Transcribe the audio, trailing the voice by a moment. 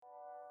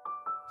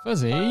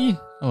Fuzzy.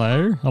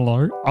 Hello.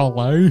 Hello.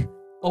 Hello.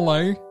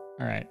 Hello.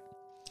 All right.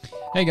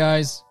 Hey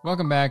guys,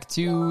 welcome back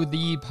to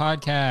the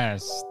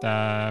podcast.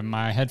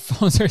 My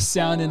headphones are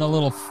sounding a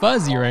little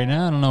fuzzy right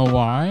now. I don't know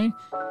why.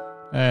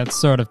 It's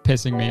sort of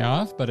pissing me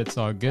off, but it's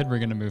all good. We're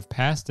going to move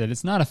past it.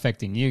 It's not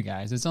affecting you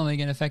guys. It's only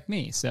going to affect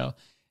me. So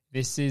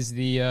this is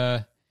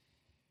the,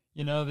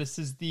 this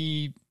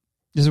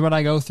is what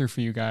I go through for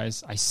you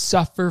guys. I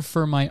suffer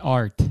for my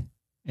art.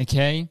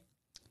 Okay?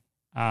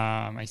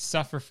 I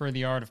suffer for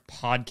the art of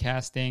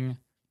podcasting,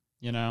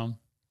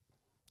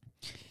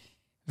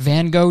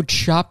 Van Gogh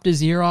chopped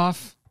his ear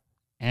off,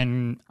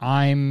 and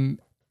I'm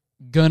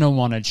gonna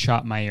want to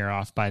chop my ear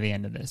off by the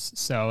end of this.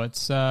 So it's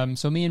so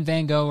me and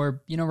Van Gogh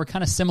are, we're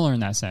kind of similar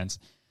in that sense.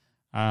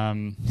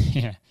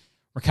 Yeah,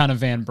 we're kind of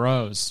Van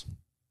Bros.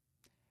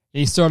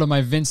 He's sort of my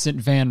Vincent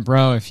Van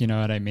Bro, if you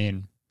know what I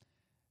mean.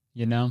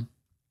 And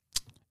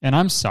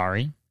I'm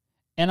sorry.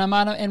 And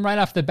right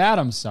off the bat,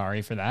 I'm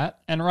sorry for that.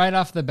 And right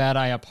off the bat,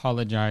 I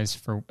apologize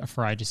for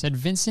I just said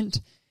Vincent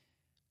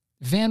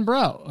Van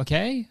Bro,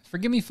 okay?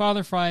 Forgive me,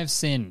 Father, for I have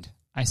sinned.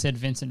 I said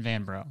Vincent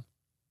Van Bro.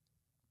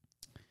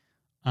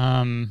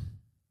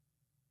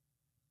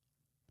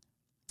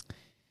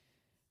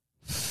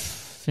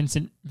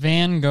 Vincent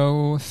Van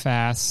Gogh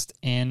Fast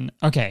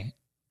okay.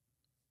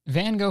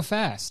 Van Gogh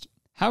Fast.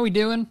 How we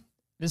doing?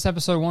 This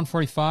episode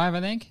 145,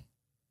 I think.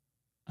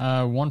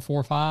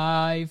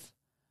 145.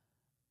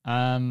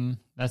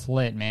 That's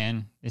lit,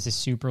 man. This is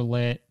super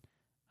lit.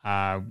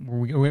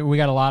 We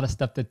got a lot of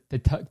stuff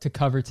to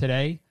cover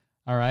today.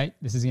 All right,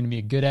 this is going to be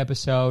a good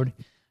episode,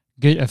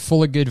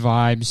 full of good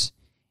vibes,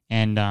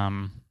 and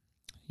and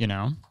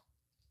the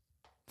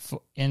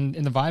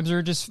vibes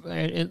are just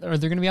they're going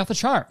to be off the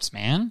charts,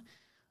 man.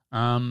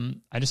 I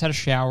just had a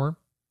shower,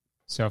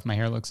 so if my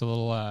hair looks a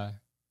little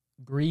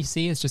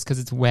greasy, it's just because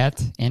it's wet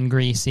and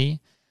greasy.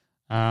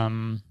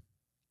 I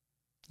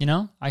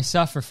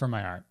suffer for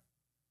my art.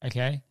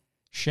 Okay,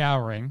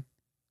 showering.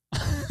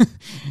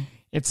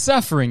 It's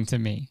suffering to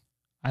me.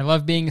 I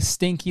love being a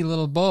stinky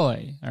little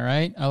boy, all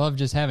right? I love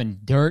just having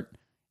dirt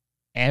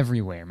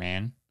everywhere,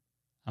 man.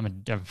 I'm a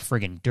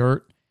friggin'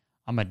 dirt.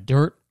 I'm a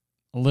dirt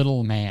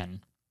little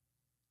man.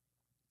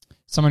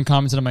 Someone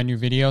commented on my new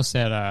video,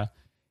 said,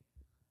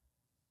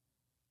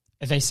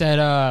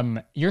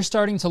 you're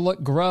starting to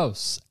look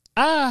gross.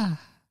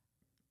 Ah!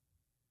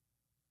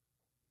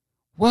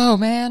 Whoa,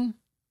 man.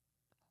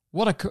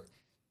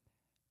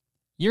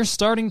 You're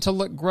starting to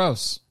look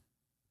gross.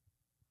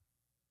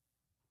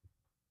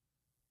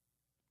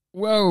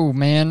 Whoa,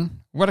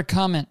 man. What a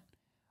comment.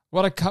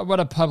 What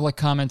a public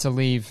comment to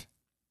leave.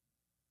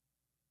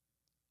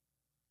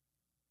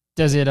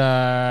 Does it,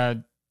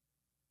 you're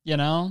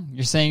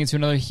saying it to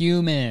another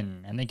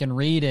human and they can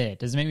read it.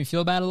 Does it make me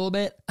feel bad a little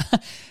bit?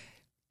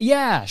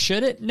 Yeah,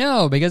 should it?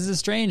 No, because it's a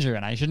stranger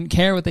and I shouldn't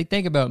care what they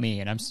think about me.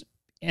 And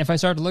if I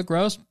start to look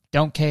gross,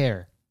 don't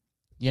care.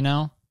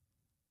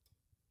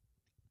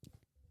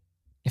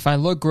 If I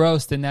look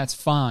gross, then that's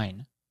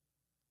fine.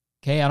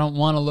 Okay, I don't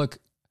want to look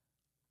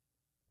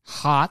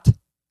hot.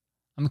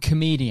 I'm a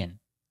comedian.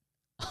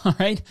 All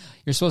right?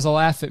 You're supposed to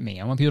laugh at me.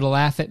 I want people to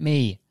laugh at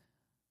me.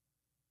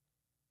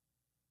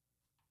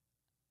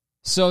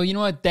 So, you know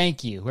what?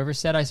 Thank you. Whoever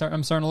said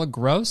I'm starting to look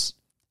gross,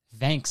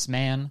 thanks,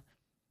 man.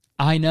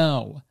 I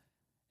know.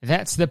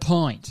 That's the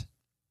point.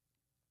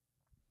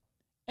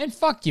 And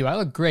fuck you. I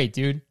look great,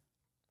 dude.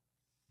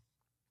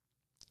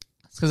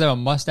 It's because I have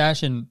a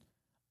mustache and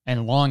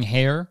long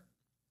hair.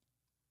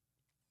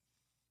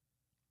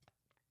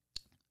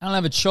 I don't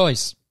have a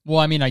choice. Well,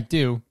 I mean, I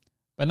do,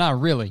 but not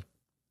really.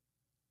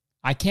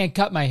 I can't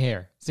cut my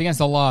hair. It's against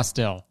the law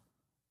still.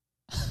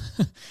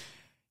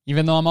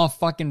 Even though I'm all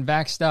fucking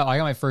vaxxed out. I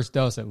got my first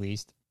dose at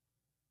least.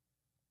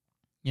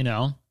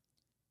 Let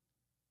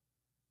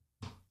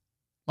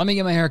me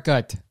get my hair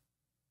cut.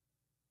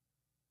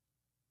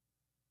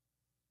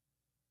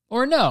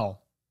 Or no.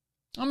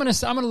 I'm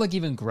gonna look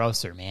even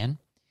grosser, man.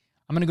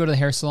 I'm going to go to the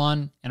hair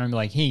salon and I'm going to be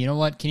like, hey, you know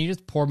what? Can you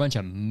just pour a bunch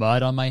of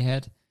mud on my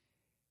head?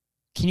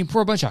 Can you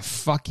pour a bunch of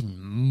fucking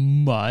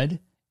mud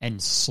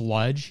and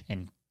sludge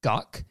and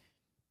guck?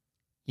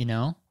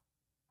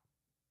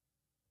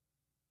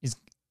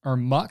 Or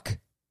muck?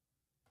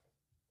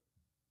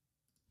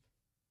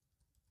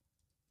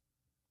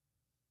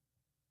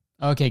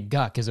 Okay,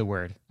 guck is a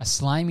word. A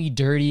slimy,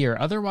 dirty,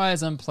 or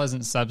otherwise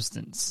unpleasant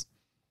substance.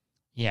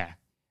 Yeah.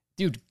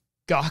 Dude,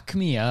 guck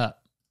me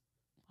up.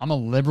 I'm a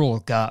liberal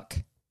guck.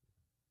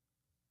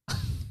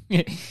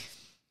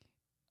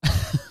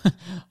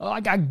 Oh, I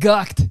got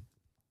gucked.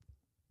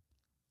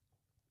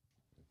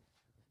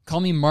 Call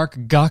me Mark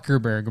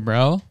Zuckerberg,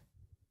 bro.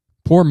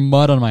 Pour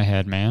mud on my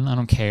head, man. I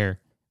don't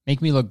care.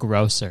 Make me look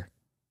grosser.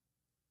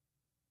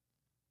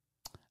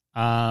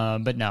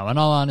 But no, in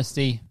all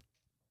honesty,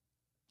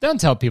 don't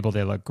tell people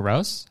they look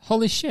gross.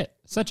 Holy shit.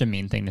 Such a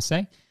mean thing to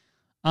say.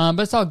 But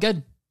it's all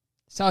good.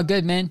 It's all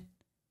good, man.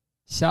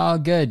 It's all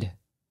good.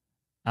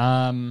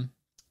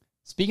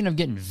 Speaking of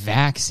getting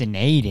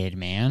vaccinated,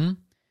 man,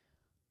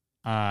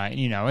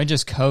 and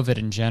just COVID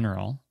in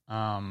general,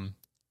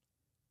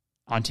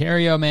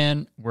 Ontario,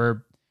 man,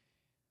 we're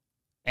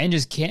and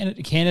just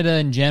Canada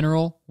in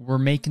general, we're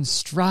making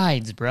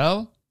strides,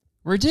 bro.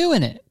 We're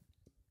doing it.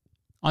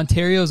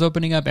 Ontario's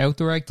opening up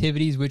outdoor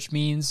activities, which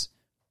means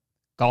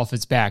golf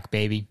is back,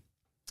 baby.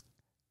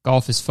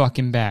 Golf is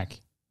fucking back.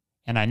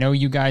 And I know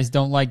you guys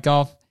don't like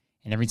golf,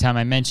 and every time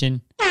I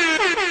mention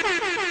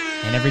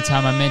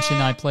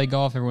I play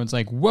golf, everyone's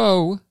like,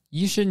 whoa,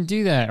 you shouldn't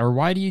do that, or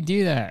why do you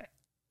do that?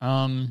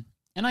 And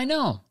I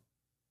know.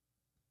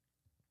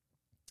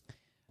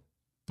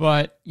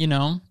 But, you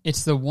know,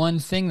 it's the one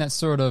thing that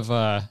sort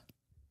of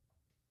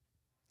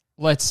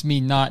lets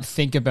me not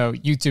think about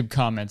YouTube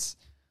comments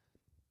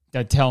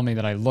that tell me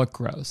that I look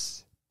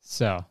gross.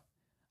 So,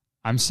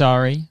 I'm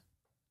sorry.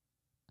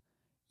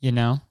 You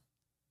know,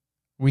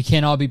 we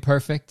can't all be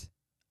perfect.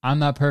 I'm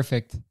not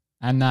perfect.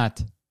 I'm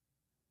not.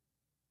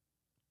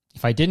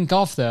 If I didn't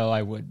golf, though,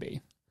 I would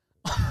be.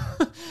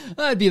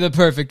 I'd be the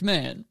perfect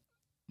man.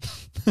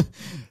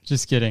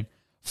 Just kidding.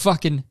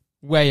 Fucking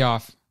way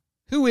off.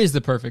 Who is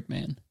the perfect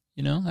man?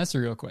 You know, that's the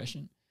real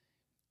question.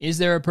 Is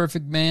there a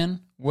perfect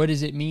man? What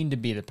does it mean to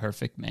be the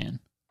perfect man?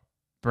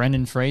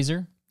 Brendan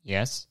Fraser?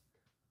 Yes.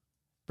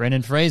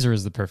 Brendan Fraser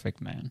is the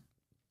perfect man.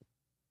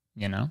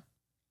 You know?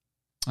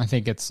 I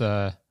think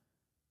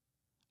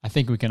I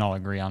think we can all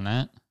agree on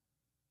that.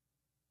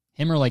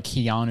 Him or like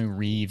Keanu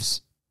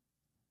Reeves.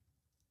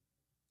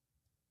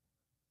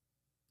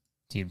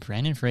 Dude,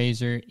 Brendan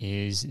Fraser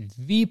is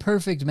the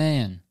perfect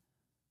man.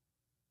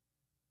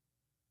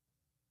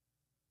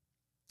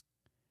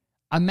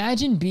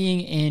 Imagine being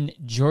in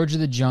George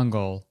of the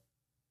Jungle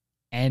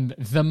and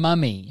the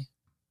Mummy.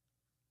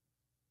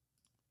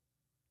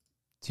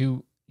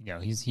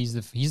 He's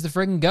the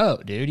friggin'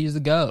 goat, dude. He's the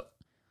goat.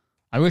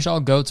 I wish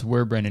all goats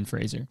were Brendan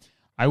Fraser.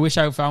 I wish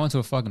if I went to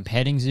a fucking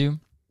petting zoo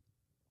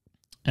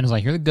and was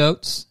like, here are the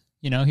goats.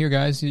 You know, here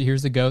guys,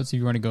 here's the goats. If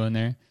you want to go in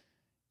there,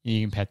 you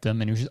can pet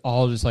them. And it was just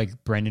all just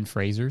like Brendan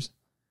Frasers.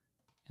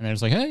 And they're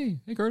just like, hey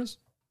Curtis,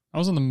 I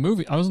was in the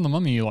movie. I was in the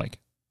Mummy you like.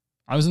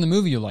 I was in the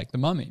movie you like, the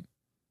Mummy.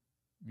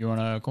 You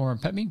want to come over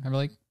and pet me? I'm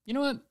like, you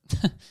know what?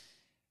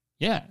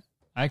 Yeah,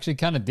 I actually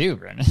kind of do,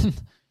 Brendan.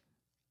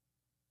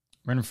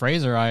 Brendan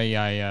Fraser,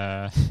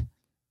 I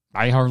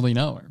hardly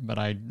know her, but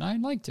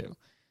I'd like to.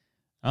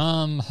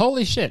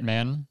 Holy shit,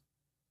 man.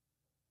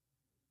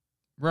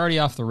 We're already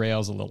off the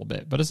rails a little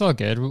bit, but it's all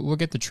good. We'll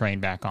get the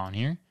train back on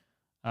here.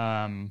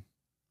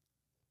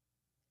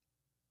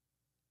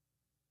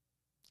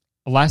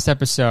 Last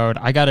episode,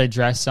 I got to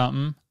address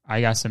something.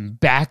 I got some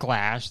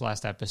backlash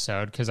last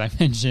episode because I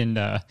mentioned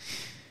that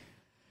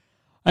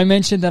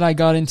I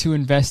got into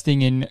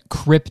investing in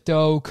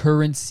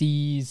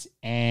cryptocurrencies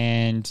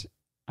and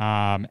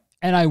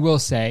I will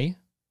say,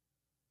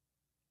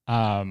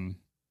 the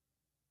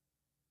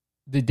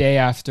day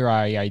after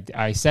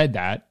I said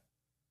that,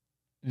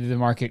 the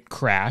market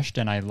crashed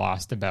and I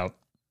lost about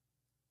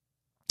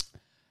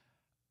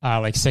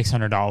like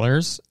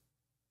 $600.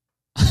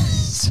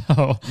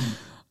 So,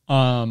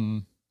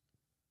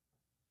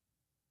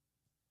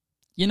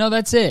 you know,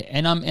 that's it.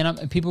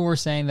 And people were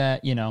saying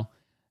that, you know,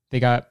 they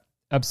got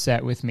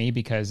upset with me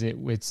because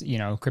it's, you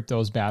know,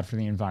 crypto is bad for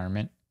the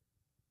environment.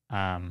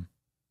 And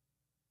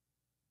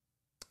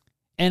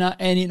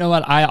you know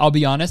what? I'll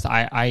be honest.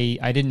 I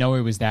didn't know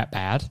it was that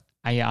bad.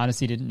 I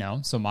honestly didn't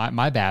know. So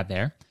my bad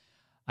there.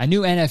 I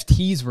knew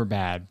NFTs were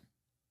bad,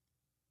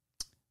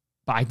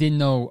 but I didn't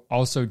know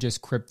also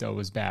just crypto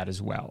was bad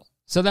as well.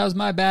 So that was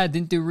my bad.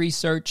 Didn't do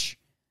research.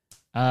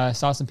 Saw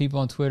some people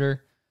on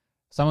Twitter.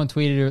 Someone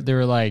tweeted, they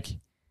were like,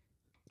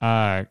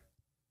 what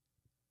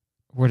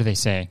do they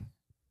say?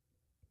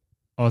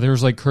 Oh, there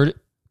was like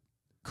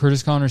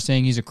Curtis Connor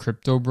saying he's a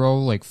crypto bro.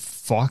 Like,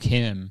 fuck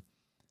him.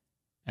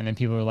 And then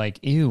people were like,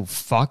 ew,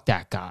 fuck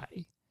that guy.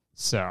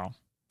 So,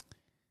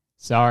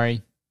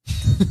 sorry.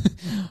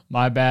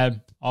 My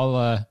bad.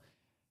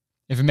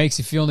 If it makes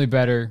you feel any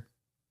better,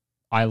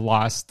 I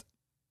lost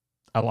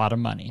a lot of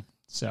money.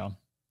 So,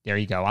 there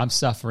you go. I'm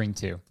suffering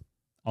too,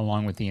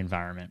 along with the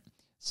environment.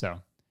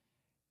 So,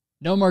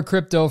 no more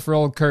crypto for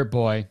old Kurt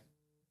boy.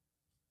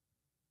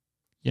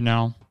 You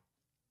know?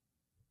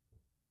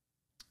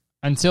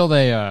 Until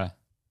they,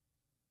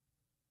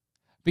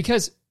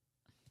 because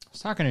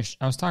I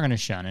was talking to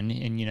Sean,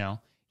 and you know,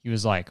 he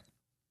was like,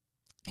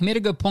 he made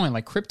a good point.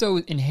 Like, crypto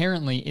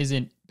inherently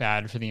isn't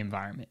bad for the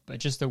environment, but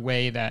just the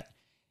way that,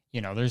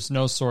 you know, there's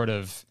no sort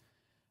of,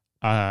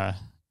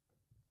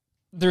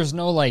 there's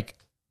no like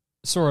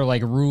sort of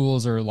like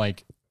rules or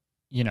like,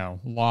 you know,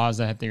 laws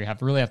that you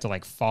have to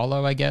like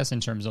follow, I guess,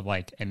 in terms of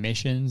like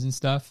emissions and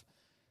stuff.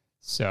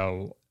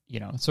 So, you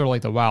know, it's sort of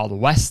like the Wild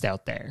West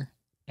out there.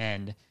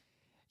 And,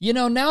 you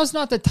know, now's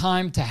not the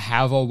time to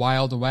have a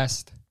Wild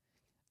West.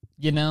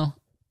 You know,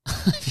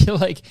 I feel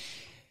like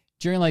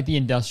during like the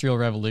Industrial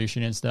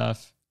Revolution and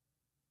stuff,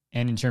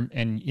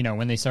 and you know,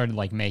 when they started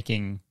like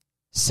making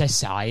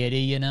society,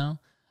 you know,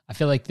 I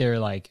feel like they're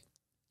like,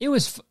 it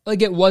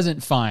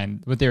wasn't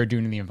fine what they were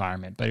doing to the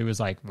environment, but it was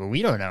like, well,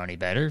 we don't know any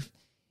better.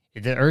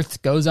 The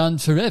earth goes on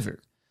forever.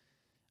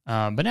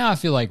 But now I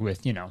feel like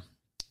with, you know,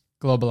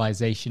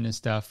 globalization and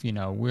stuff, you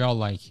know, we're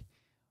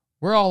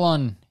all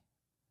on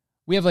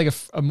we have like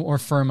a more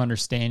firm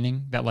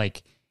understanding that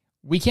like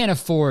we can't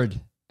afford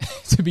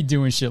to be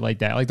doing shit like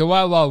that. Like the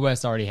Wild Wild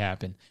West already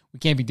happened. We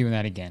can't be doing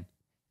that again,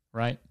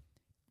 right?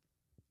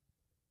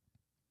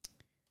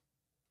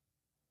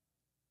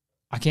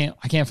 I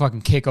can't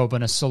fucking kick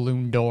open a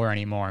saloon door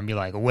anymore and be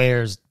like,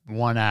 "Where's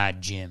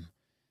One-Eyed Jim?"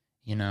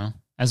 You know,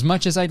 as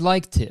much as I'd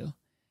like to.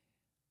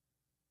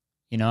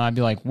 You know, I'd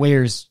be like,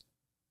 "Where's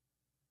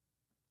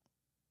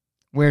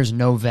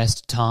No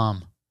Vest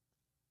Tom?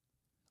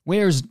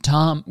 Where's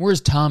Tom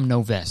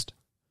No Vest?"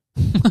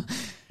 And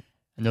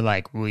they're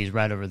like, "Well, he's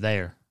right over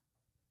there.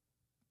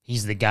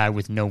 He's the guy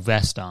with no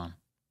vest on."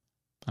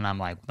 And I'm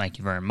like, "Thank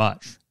you very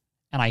much."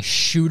 And I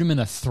shoot him in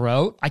the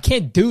throat. I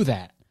can't do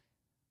that.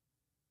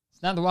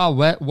 It's not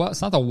the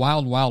It's not the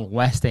Wild Wild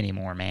West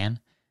anymore, man.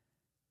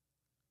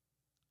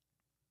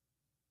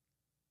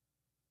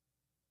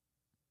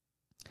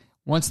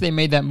 Once they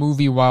made that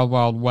movie Wild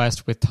Wild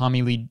West with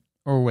Tommy Lee,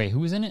 or wait, who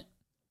was in it?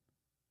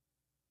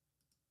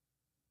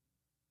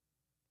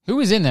 Who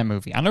was in that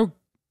movie? I know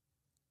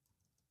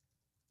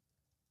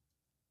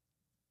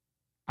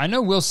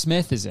Will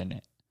Smith is in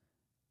it.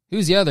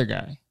 Who's the other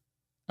guy?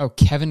 Oh,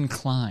 Kevin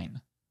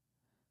Kline.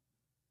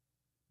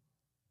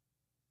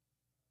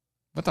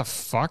 What the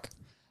fuck?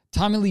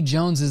 Tommy Lee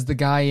Jones is the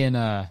guy in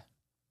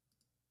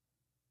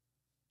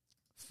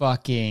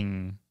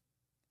fucking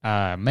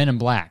Men in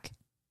Black.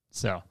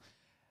 So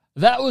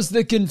that was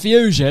the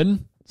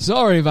confusion.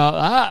 Sorry about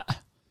that.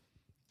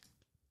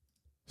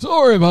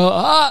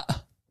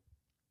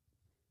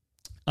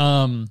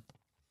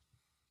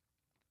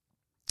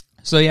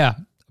 So yeah,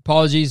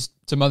 apologies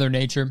to Mother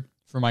Nature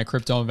for my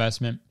crypto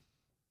investment.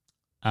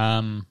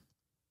 You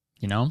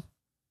know,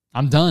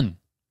 I'm done.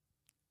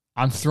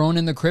 I'm throwing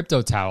in the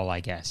crypto towel, I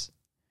guess.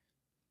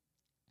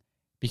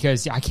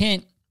 Because I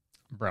can't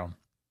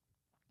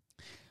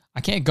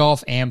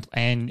golf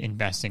and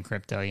invest in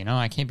crypto, you know?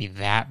 I can't be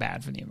that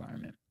bad for the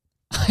environment.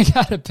 I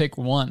gotta pick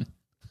one.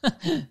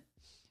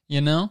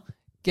 You know?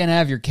 Can't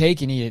have your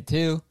cake and eat it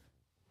too.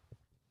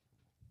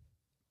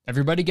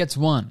 Everybody gets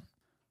one.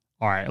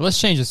 All right, let's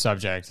change the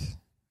subject.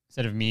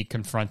 Instead of me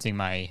confronting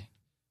my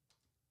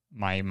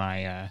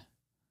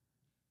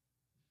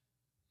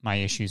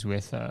issues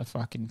with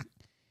fucking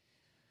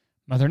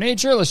Mother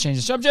Nature, let's change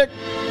the subject.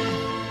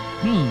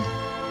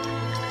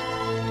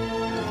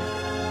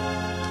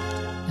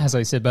 As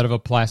I said, bit of a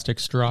plastic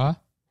straw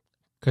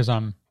because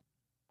I'm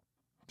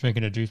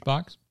drinking a juice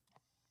box.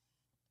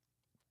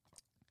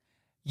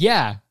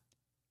 Yeah.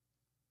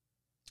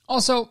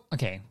 Also,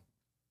 okay.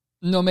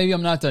 No, maybe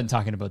I'm not done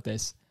talking about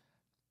this.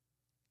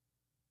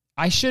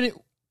 I shouldn't.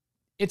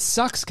 It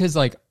sucks because,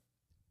 like,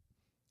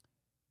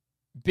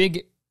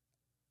 big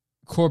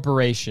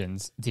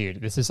corporations,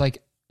 dude, this is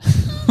like.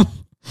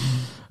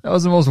 That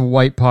was the most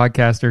white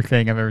podcaster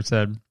thing I've ever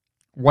said.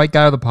 White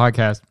guy of the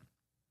podcast.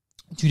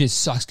 Dude, it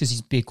sucks because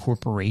these big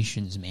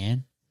corporations,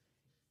 man.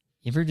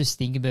 You ever just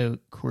think about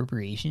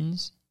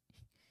corporations?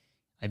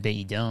 I bet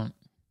you don't.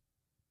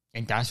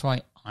 And that's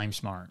why I'm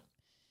smart.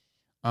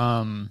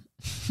 No,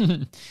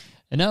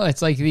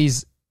 it's like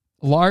these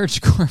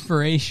large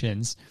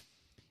corporations.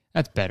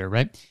 That's better,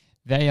 right?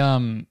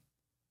 They're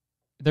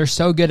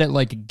so good at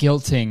like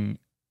guilting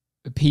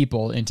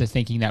people into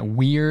thinking that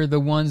we're the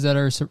ones that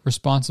are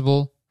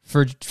responsible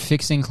for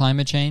fixing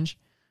climate change.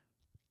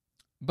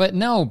 But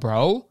no,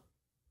 bro.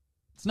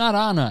 It's not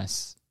on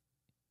us.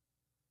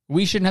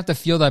 We shouldn't have to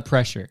feel that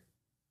pressure.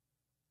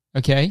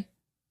 Okay?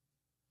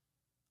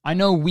 I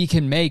know we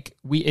can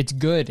it's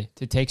good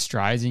to take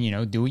strides and, you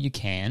know, do what you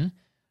can.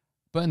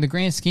 But in the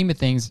grand scheme of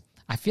things,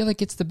 I feel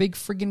like it's the big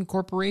friggin'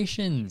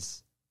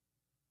 corporations.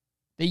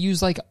 They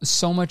use like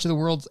so much of the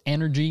world's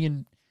energy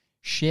and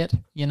shit,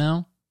 you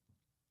know?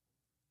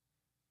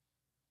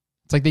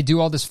 It's like they do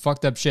all this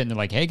fucked up shit and they're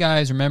like, "Hey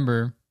guys,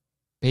 remember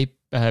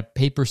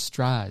paper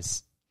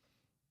straws.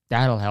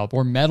 That'll help.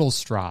 Or metal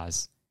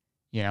straws.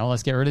 You know,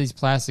 let's get rid of these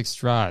plastic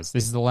straws.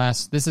 This is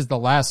the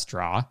last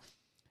straw.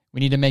 We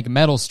need to make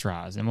metal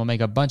straws, and we'll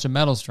make a bunch of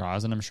metal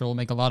straws, and I'm sure we'll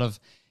make a lot of,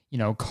 you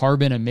know,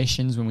 carbon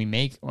emissions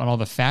when all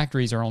the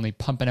factories are only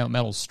pumping out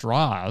metal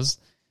straws.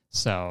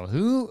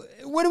 So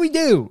what do we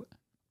do?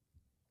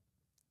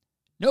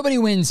 Nobody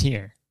wins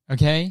here,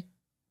 okay?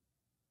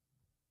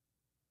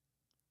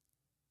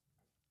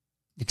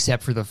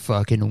 Except for the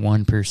fucking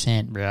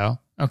 1%, bro.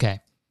 Okay.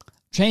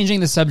 Changing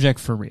the subject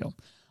for real.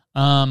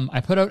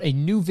 I put out a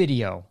new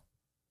video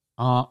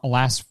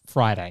last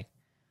Friday.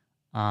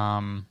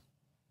 And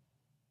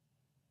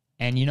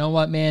you know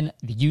what, man?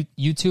 The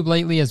YouTube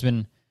lately has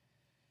been...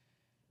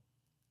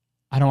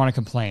 I don't want to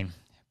complain,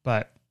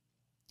 but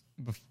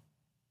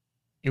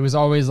it was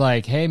always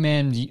like, "Hey,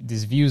 man,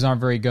 these views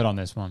aren't very good on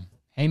this one.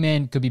 Hey,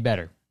 man, could be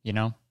better," you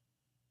know?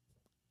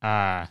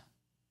 And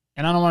I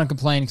don't want to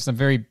complain because I'm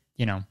very,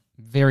 you know,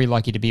 very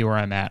lucky to be where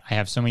I'm at. I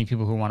have so many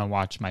people who want to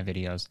watch my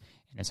videos,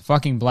 and it's a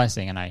fucking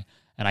blessing, and I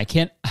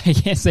can't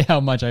say how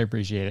much I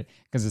appreciate it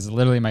because it's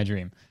literally my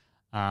dream.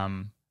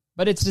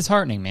 But it's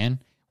disheartening,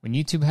 man. When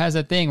YouTube has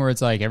that thing where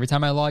it's like every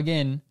time I log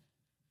in,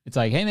 it's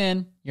like, "Hey,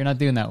 man, you're not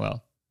doing that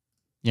well.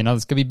 You know,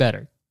 this could be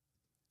better."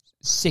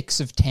 6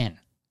 of 10,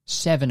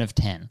 7 of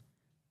 10,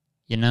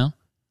 you know?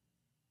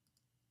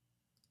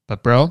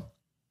 But bro,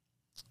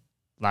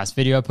 last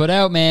video I put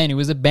out, man, it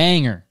was a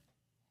banger.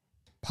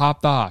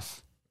 Popped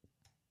off.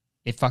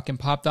 It fucking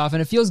popped off,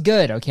 and it feels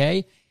good,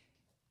 okay?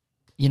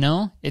 You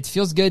know? It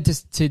feels good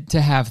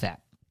to have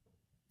that,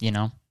 you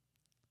know?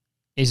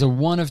 It's a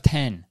 1 of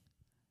 10.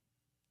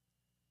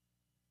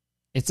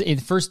 It's in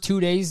the first 2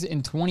 days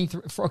in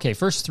 23. Okay,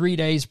 first 3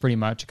 days pretty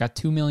much got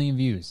 2 million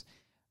views.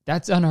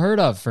 That's unheard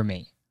of for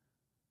me.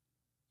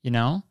 You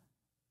know?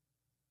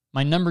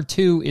 My number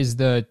 2 is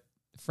the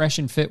Fresh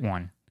and Fit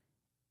one.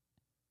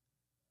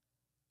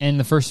 And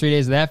the first 3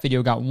 days of that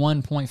video got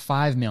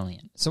 1.5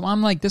 million. So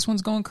I'm like, this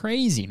one's going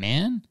crazy,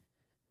 man.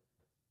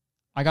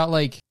 I got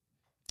like,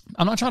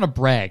 I'm not trying to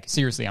brag.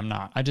 Seriously, I'm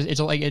not.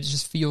 It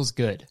just feels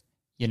good,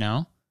 you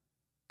know?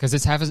 Because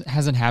this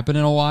hasn't happened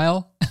in a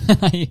while.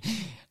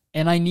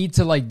 And I need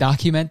to like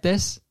document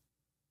this,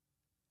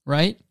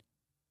 right?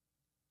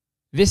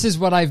 This is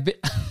what I've been,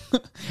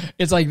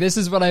 it's like, this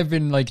is what I've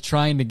been like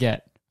trying to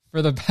get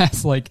for the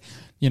past like,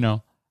 you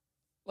know,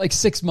 like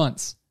 6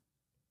 months.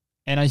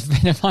 And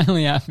it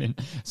finally happened.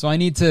 So I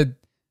need to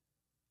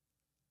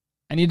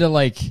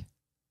like,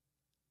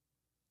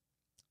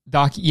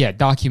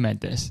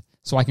 document this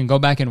so I can go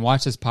back and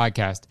watch this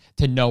podcast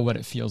to know what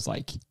it feels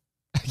like.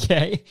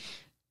 Okay?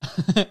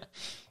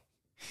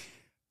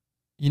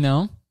 You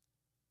know?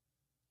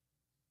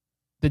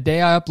 The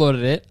day I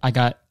uploaded it, I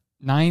got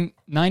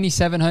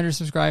 9,700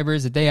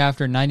 subscribers. The day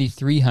after,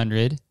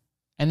 9,300.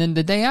 And then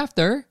the day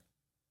after,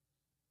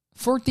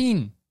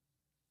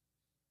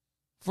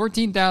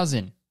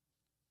 14,000.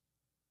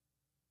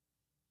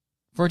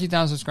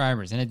 14,000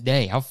 subscribers in a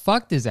day. How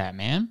fucked is that,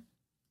 man?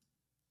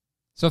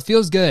 So it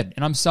feels good,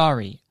 and I'm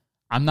sorry.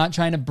 I'm not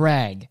trying to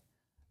brag.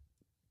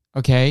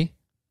 Okay?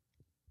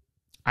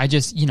 I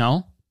just, you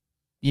know,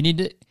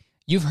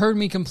 you've heard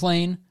me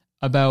complain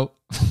about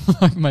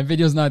my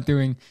videos not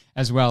doing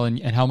as well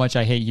and how much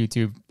I hate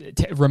YouTube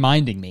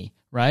reminding me,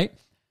 right?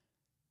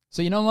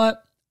 So you know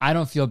what? I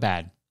don't feel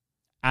bad.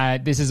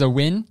 This is a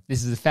win.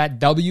 This is a fat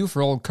W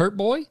for old Kurt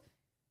boy.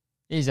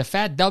 It is a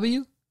fat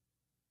W.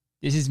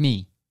 This is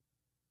me.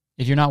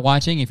 If you're not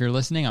watching, if you're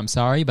listening, I'm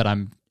sorry, but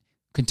I'm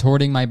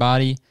contorting my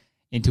body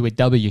into a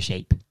W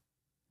shape.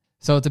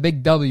 So it's a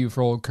big W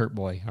for old Kurt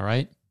boy, all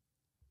right?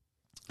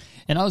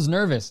 And I was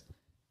nervous.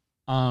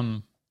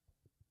 Because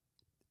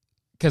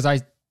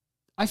I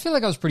feel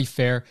like I was pretty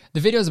fair. The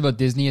video is about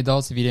Disney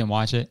adults, if you didn't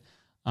watch it.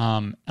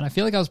 And I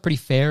feel like I was pretty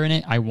fair in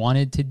it. I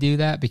wanted to do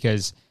that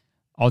because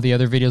all the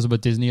other videos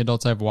about Disney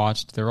adults I've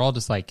watched, they're all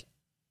just like,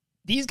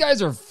 these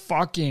guys are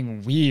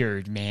fucking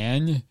weird,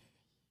 man.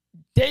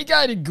 They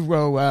got to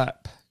grow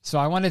up. So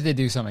I wanted to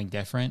do something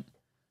different.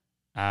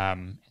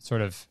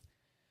 Sort of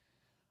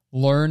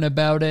learn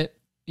about it,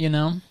 you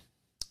know?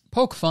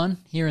 Poke fun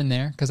here and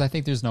there, because I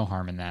think there's no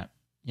harm in that,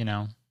 you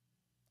know?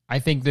 I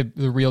think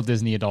the real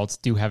Disney adults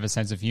do have a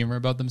sense of humor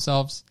about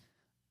themselves.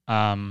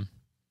 And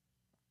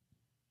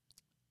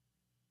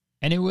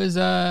it was,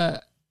 and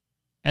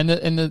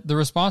the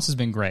response has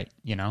been great,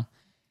 you know?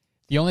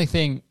 The only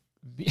thing,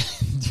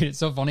 dude, it's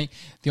so funny.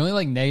 The only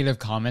like negative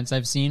comments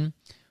I've seen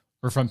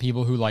were from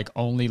people who like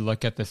only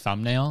look at the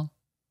thumbnail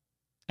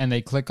and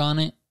they click on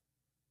it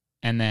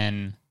and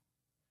then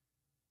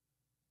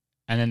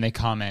they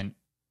comment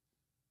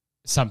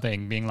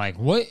something being like,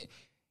 what?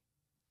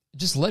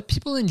 Just let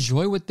people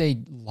enjoy what they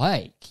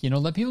like, you know,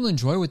 let people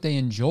enjoy what they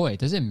enjoy. It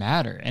doesn't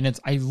matter. And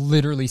I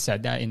literally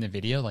said that in the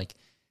video, like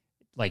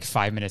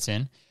 5 minutes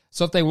in.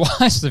 So if they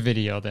watch the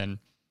video, then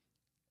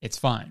it's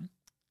fine.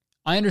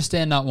 I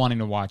understand not wanting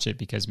to watch it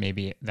because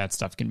maybe that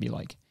stuff can be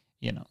like,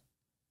 you know,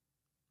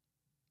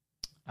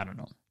 I don't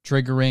know,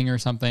 triggering or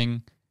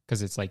something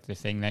because it's like the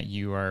thing that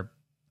you are,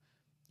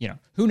 you know,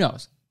 who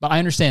knows? But I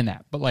understand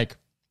that. But like,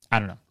 I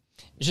don't know.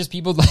 It's just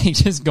people like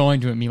just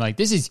going to me like,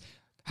 this is,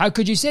 how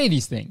could you say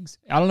these things?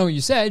 I don't know what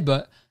you said,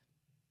 but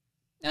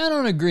I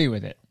don't agree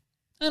with it.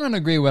 I don't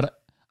agree with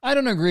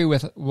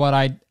what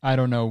I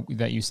don't know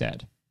that you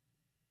said.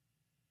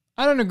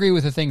 I don't agree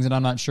with the things that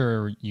I'm not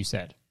sure you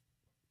said.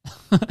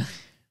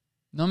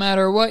 No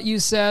matter what you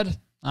said,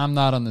 I'm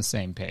not on the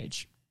same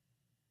page.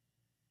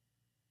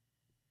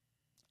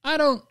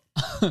 I'm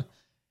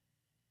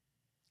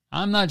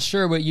not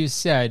sure what you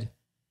said.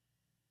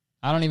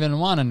 I don't even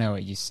want to know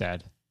what you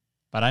said.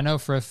 But I know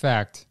for a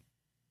fact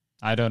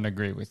I don't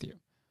agree with you.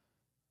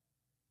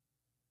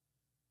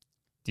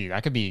 Dude,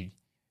 that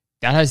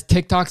has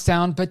TikTok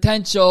sound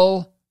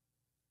potential.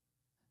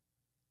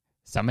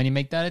 Somebody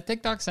make that a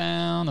TikTok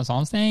sound. That's all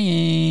I'm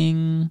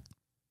saying.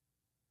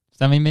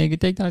 Somebody make a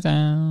TikTok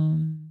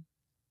sound.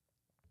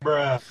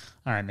 Bruh.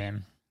 All right,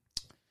 man.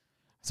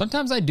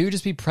 Sometimes I do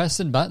just be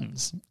pressing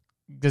buttons.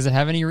 Does it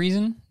have any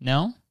reason?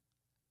 No?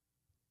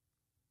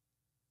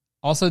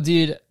 Also,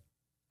 dude,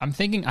 I'm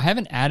thinking I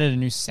haven't added a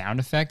new sound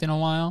effect in a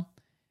while.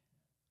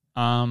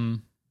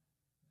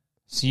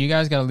 So you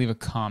guys got to leave a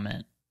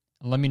comment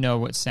and let me know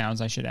what sounds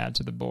I should add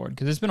to the board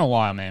because it's been a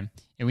while, man,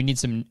 and we need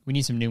some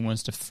new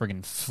ones to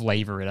friggin'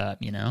 flavor it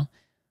up. You know,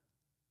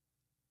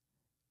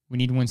 we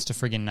need ones to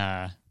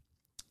friggin'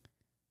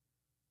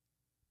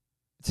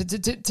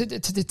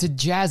 to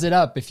jazz it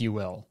up, if you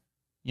will,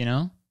 you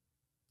know?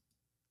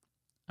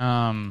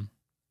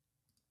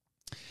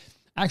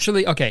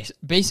 Actually, okay,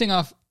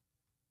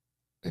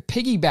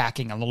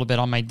 piggybacking a little bit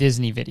on my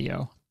Disney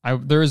video,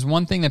 there is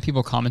one thing that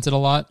people commented a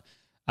lot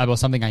about,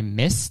 something I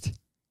missed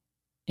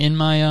in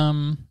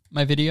my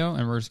my video,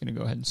 and we're just gonna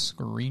go ahead and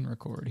screen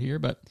record here.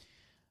 But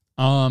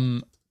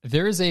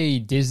there is a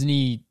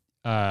Disney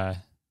there's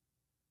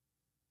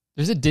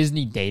a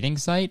Disney dating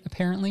site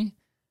apparently,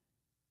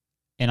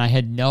 and I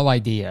had no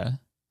idea.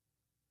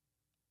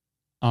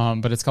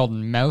 But it's called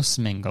Mouse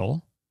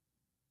Mingle.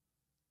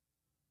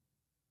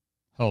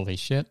 Holy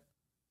shit.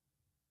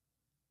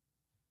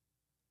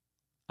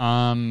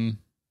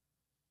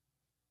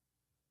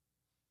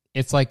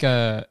 It's like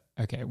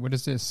okay, what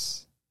is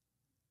this?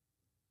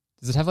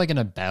 Does it have like an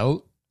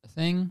about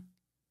thing?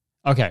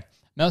 Okay,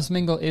 Mouse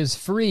Mingle is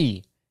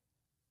free.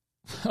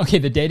 Okay,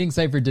 the dating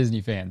site for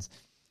Disney fans.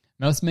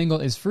 Mouse Mingle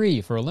is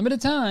free for a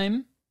limited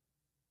time.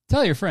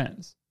 Tell your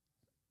friends.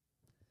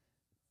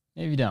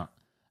 Maybe you don't.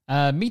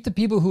 Meet the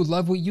people who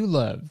love what you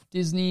love.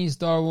 Disney,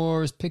 Star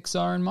Wars,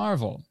 Pixar, and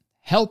Marvel.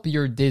 Help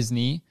your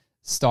Disney,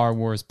 Star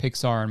Wars,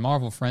 Pixar, and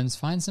Marvel friends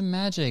find some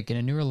magic in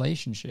a new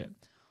relationship.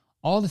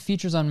 All the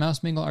features on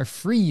Mouse Mingle are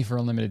free for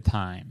a limited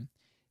time.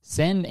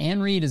 Send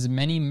and read as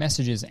many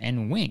messages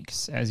and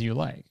winks as you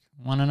like.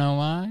 Want to know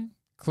why?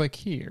 Click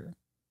here.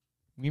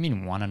 What do you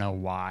mean, want to know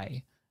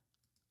why?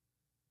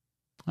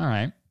 All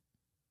right.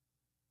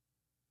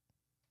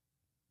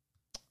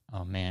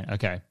 Oh, man.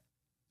 Okay.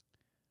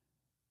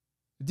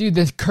 Dude,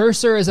 the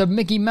cursor is a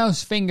Mickey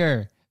Mouse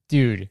finger.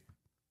 Dude.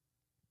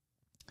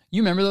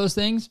 You remember those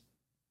things?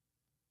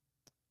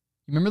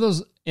 You remember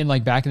those in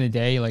like back in the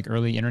day, like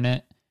early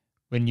internet,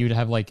 when you'd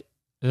have like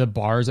the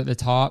bars at the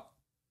top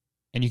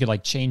and you could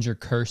like change your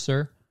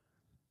cursor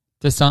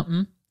to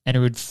something and it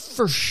would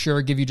for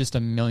sure give you just a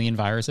million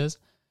viruses?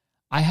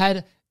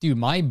 Dude,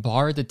 my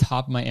bar at the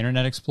top of my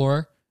Internet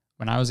Explorer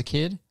when I was a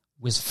kid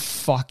was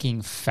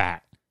fucking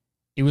fat.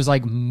 It was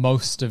like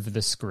most of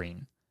the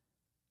screen.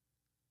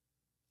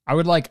 I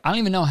don't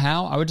even know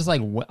how.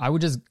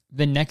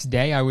 The next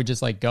day I would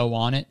just like go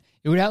on it.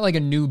 It would have like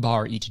a new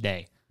bar each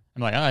day.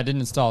 I'm like, I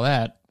didn't install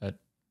that, but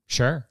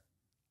sure.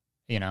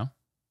 You know,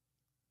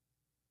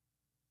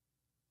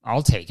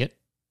 I'll take it.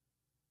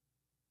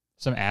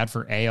 Some ad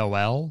for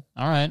AOL.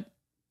 All right.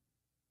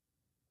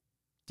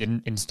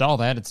 Didn't install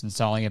that. It's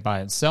installing it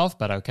by itself,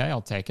 but okay,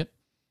 I'll take it.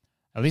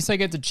 At least I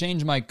get to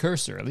change my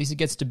cursor. At least it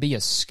gets to be a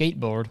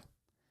skateboard.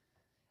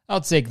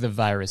 I'll take the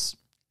virus.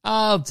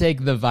 I'll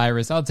take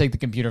the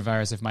computer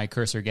virus if my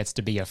cursor gets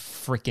to be a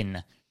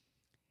frickin'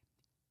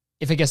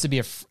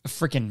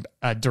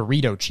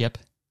 Dorito chip.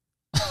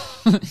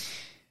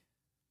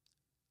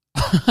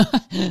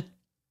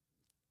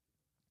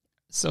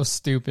 So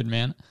stupid,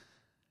 man.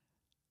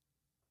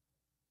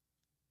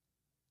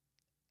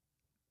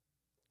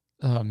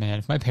 Oh, man.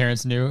 If my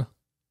parents knew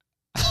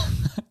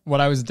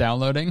what I was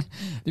downloading,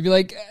 they'd be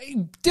like,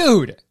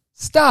 dude,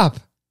 stop.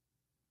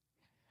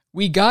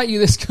 We got you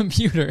this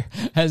computer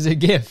as a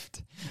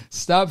gift.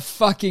 Stop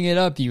fucking it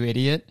up, you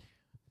idiot.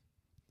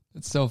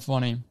 It's so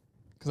funny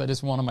because I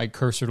just wanted my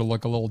cursor to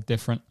look a little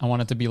different. I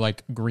want it to be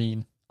like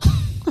green.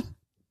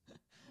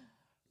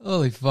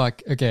 Holy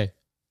fuck. Okay.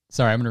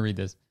 Sorry, I'm going to read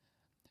this.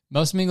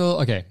 Mouse Mingle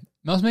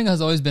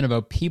has always been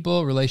about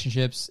people,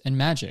 relationships, and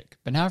magic.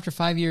 But now after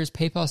 5 years,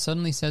 PayPal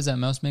suddenly says that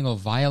Mouse Mingle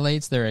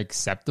violates their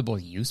acceptable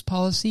use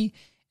policy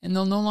and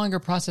they'll no longer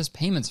process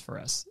payments for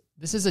us.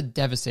 This is a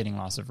devastating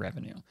loss of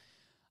revenue.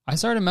 I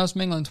started Mouse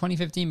Mingle in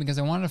 2015 because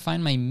I wanted to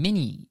find my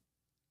mini.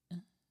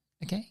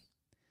 Okay?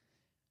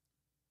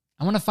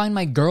 I want to find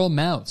my girl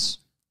mouse.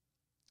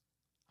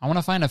 I want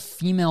to find a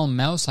female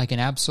mouse I can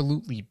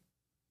absolutely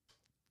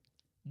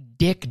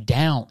dick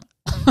down.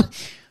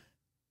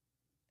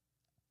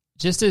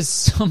 Just as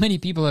so many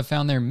people have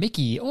found their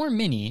Mickey or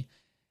Minnie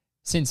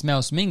since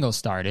Mouse Mingle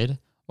started,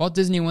 Walt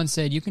Disney once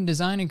said, "You can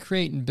design and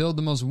create and build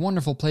the most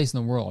wonderful place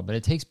in the world, but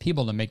it takes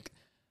people to make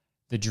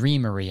the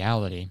dream a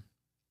reality."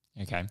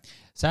 Okay.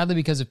 Sadly,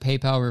 because of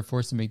PayPal, we were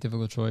forced to make a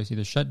difficult choice,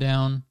 either shut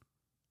down.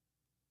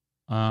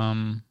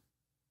 So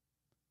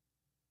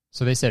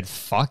they said,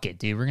 fuck it,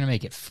 dude. We're going to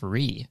make it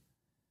free.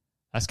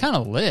 That's kind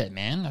of lit,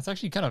 man. That's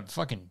actually kind of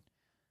fucking...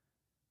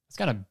 It's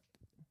got a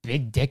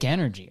big dick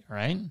energy,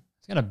 right?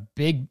 It's got a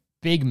big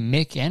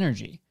Mick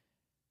energy.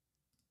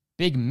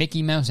 Big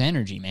Mickey Mouse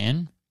energy,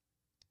 man.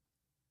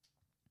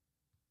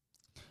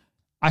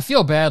 I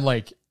feel bad,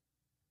 like,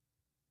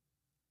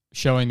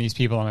 showing these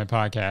people on my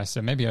podcast,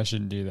 so maybe I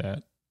shouldn't do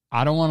that.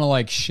 I don't want to,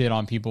 like, shit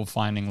on people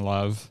finding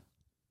love,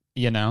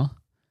 you know?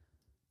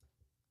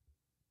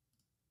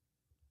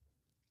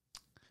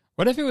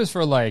 What if it was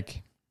for,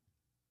 like,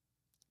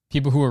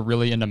 people who are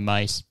really into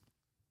mice?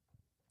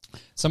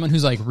 Someone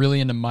who's, like, really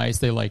into mice,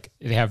 they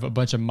have a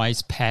bunch of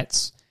mice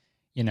pets,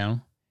 you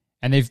know?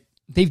 And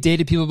they've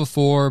dated people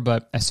before,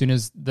 but as soon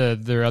as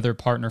their other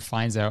partner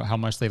finds out how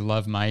much they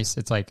love mice,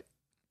 it's like,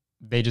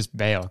 they just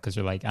bail, because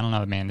they're like, I don't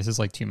know, man, this is,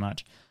 like, too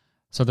much.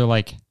 So they're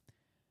like,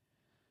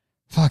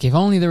 fuck, if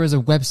only there was a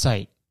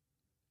website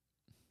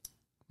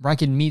where I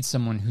could meet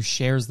someone who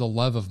shares the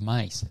love of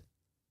mice.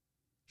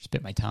 Just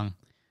bit my tongue.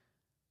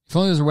 If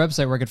only there was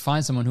a website where I could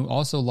find someone who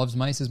also loves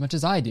mice as much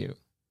as I do.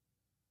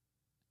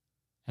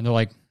 And they're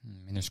like, I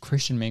mean, there's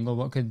Christian Mingle.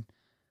 What could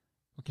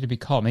it be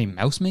called? Maybe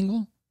Mouse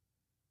Mingle?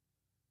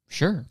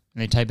 Sure. And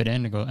they type it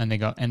in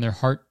and their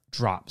heart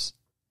drops.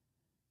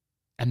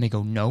 And they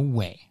go, no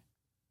way.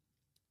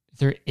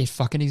 It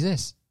fucking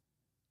exists.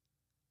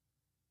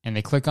 And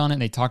they click on it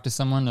and they talk to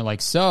someone. They're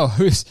like, so,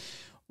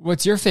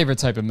 what's your favorite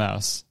type of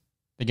mouse?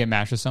 They get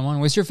matched with someone.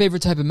 What's your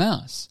favorite type of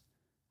mouse?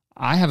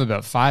 I have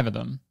about 5 of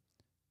them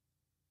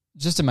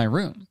just in my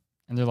room.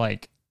 And they're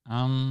like,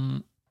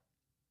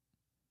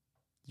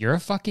 you're a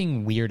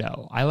fucking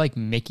weirdo. I like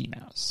Mickey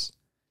Mouse.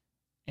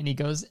 And he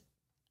goes,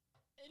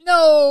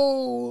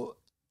 no,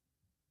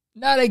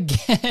 not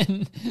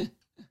again.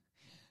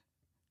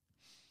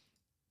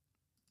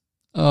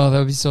 Oh, that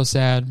would be so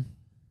sad.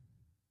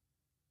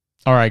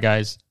 All right,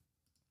 guys.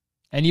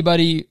 Any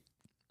friggin'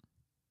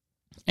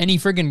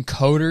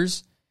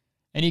 coders?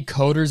 Any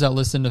coders that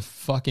listen to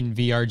fucking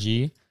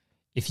VRG?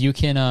 If you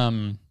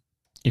can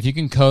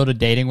code a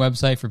dating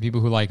website for people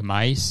who like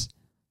mice,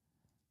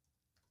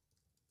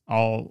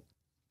 we'll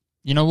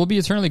be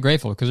eternally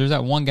grateful, because there's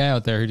that one guy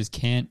out there who just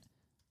can't.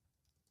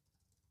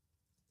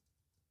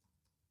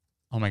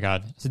 Oh my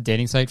God. It's a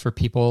dating site for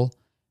people.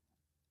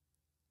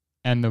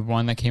 And the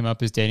one that came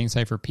up is dating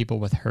site for people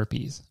with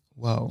herpes.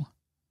 Whoa.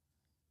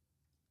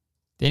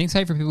 Dating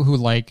site for people who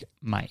like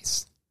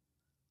mice.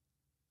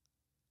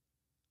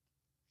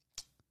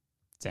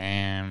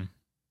 Damn.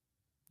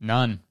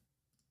 None.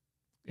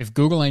 If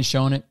Google ain't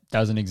showing it,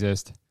 doesn't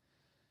exist.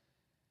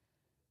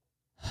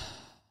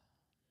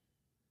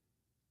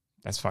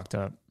 That's fucked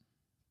up.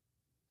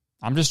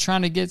 I'm just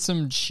trying to get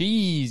some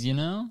cheese, you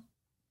know?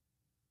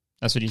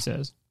 That's what he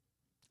says.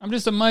 I'm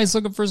just a mice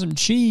looking for some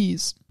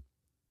cheese.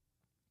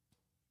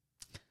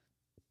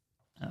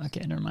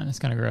 Okay, never mind. That's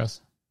kind of gross.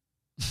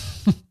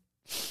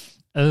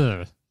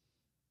 Ugh.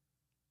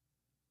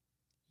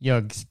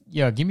 Yo,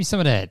 give me some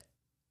of that.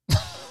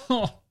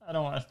 I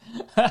don't want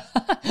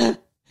to.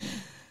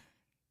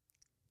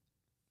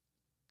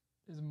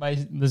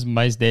 This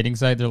mice dating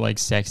site, they're like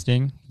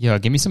sexting. Yo,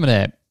 give me some of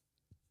that.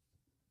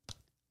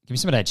 Give me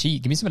some of that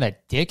cheese. Give me some of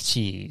that dick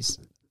cheese.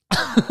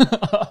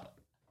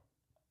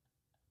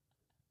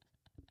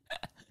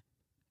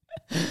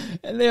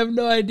 And they have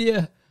no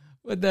idea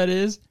what that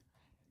is.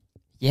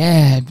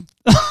 Yeah.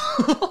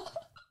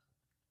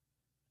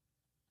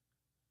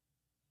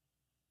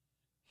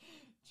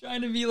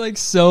 Trying to be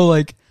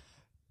so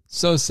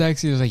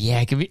sexy. It was like,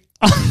 yeah, give me.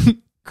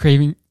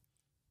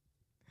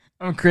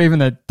 I'm craving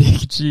that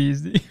dick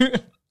cheese.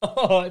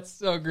 Oh, it's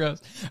so gross.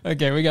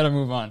 Okay, we got to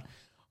move on.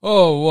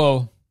 Oh,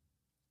 whoa.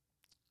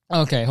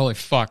 Okay, holy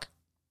fuck.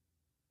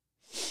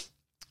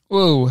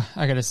 Whoa,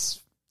 I got to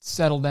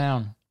settle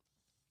down.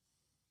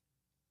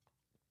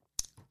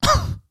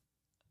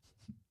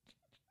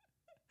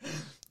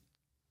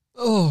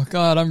 Oh,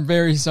 God, I'm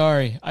very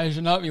sorry. I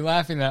should not be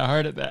laughing that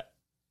hard at that.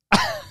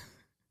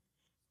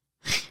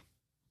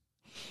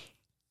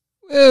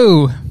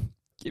 Whoa.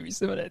 Give me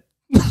some of that.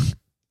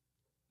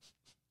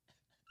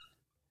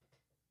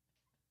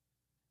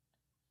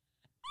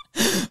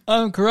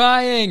 I'm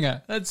crying.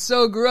 That's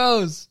so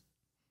gross.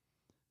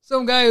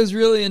 Some guy who's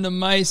really into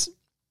mice.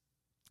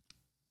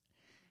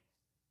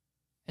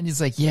 And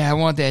he's like, yeah, I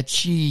want that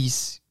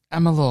cheese.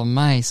 I'm a little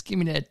mice. Give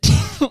me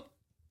that.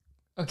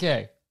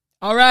 Okay.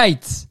 All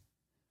right.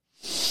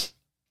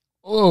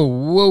 Whoa,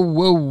 whoa,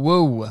 whoa,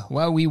 whoa.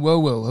 Wowie, whoa,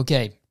 whoa.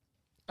 Okay.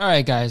 All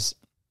right, guys.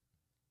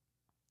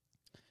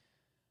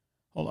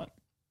 Hold on.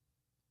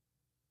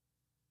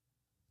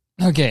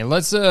 Okay,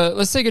 let's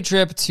take a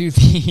trip to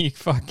the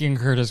fucking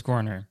Curtis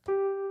Corner.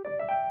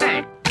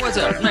 Hey, what's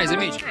up? Nice to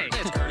meet you.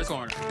 It's Curtis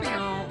Corner.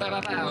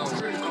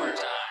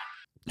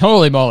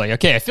 Holy moly.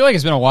 Okay, I feel like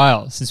it's been a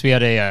while since we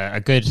had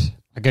a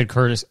good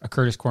Curtis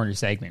Corner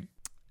segment.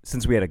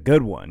 Since we had a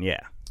good one,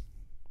 yeah.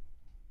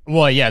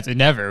 Well, yeah, it's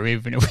never.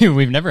 We've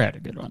never had a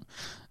good one.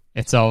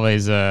 It's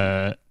always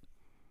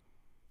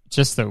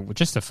just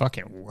the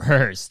fucking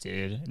worst,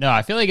 dude. No,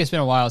 I feel like it's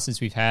been a while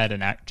since we've had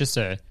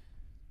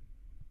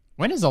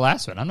When is the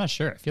last one? I'm not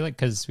sure. I feel like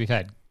because we've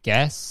had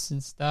guests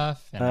and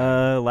stuff.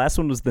 And last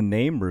one was the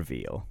name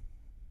reveal.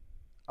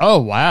 Oh,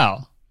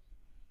 wow.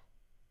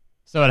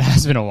 So it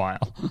has been a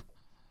while.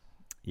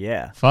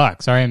 Yeah.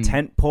 Fuck. Sorry.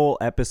 Tentpole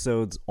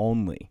episodes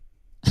only.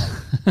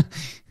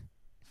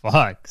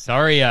 Fuck.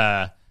 Sorry.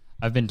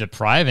 I've been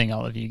depriving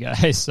all of you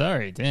guys.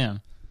 Sorry. Damn.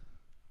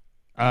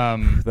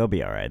 They'll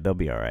be all right.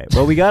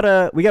 Well, we got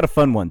a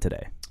fun one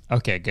today.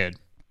 Okay, good.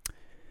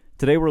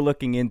 Today we're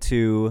looking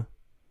into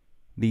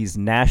these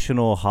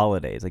national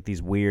holidays, like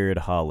these weird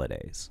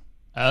holidays.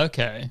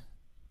 Okay.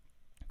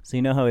 So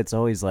you know how it's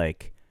always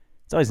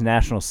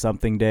National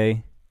Something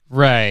Day?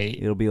 Right.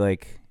 It'll be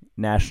like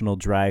National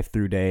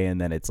Drive-Through Day, and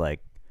then it's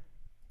like,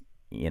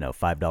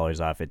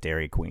 $5 off at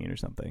Dairy Queen or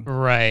something.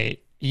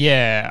 Right.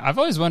 Yeah. I've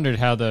always wondered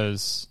how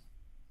those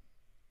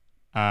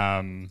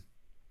come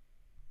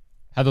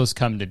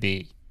to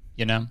be,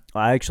 you know?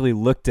 I actually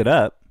looked it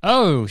up.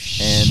 Oh,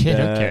 shit.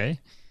 Okay.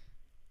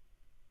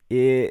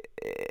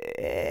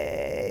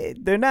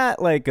 they're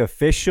not like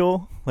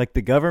official. Like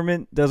the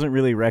government doesn't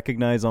really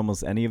recognize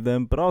almost any of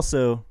them, but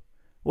also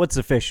what's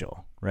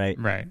official, right?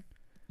 Right.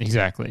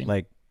 Exactly.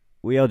 Like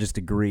we all just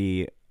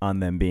agree on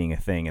them being a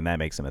thing, and that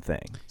makes them a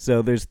thing.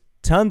 So there's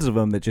tons of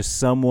them that just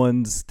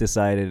someone's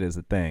decided is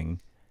a thing.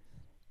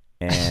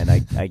 And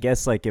I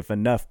guess like if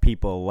enough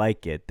people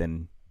like it,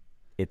 then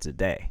it's a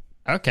day.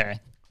 Okay.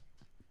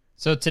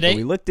 So today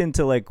we looked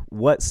into like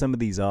what some of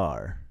these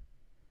are.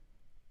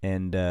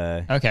 And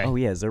okay. Oh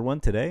yeah, is there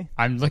one today?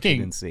 I'm looking.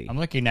 Didn't see. I'm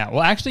looking now.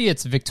 Well, actually,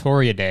 it's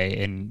Victoria Day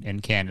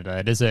in Canada.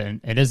 It is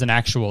an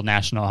actual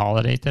national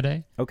holiday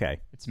today. Okay.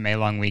 It's May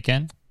long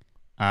weekend.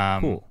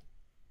 Cool.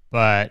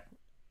 But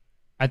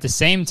at the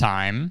same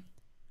time,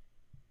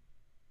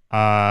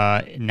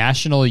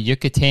 National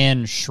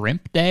Yucatan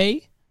Shrimp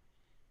Day.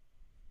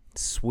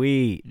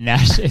 Sweet.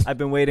 National. I've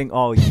been waiting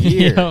all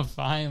year. Yeah,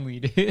 finally,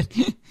 dude.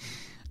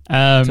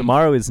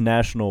 Tomorrow is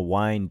National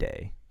Wine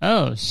Day.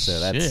 Oh So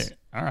shit! that's-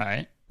 All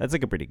right. That's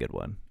like a pretty good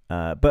one.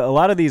 But a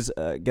lot of these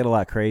get a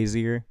lot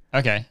crazier.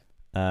 Okay.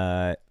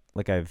 Let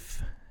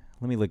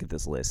me look at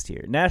this list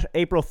here.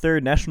 April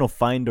 3rd, National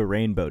Find a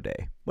Rainbow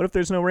Day. What if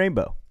there's no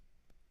rainbow?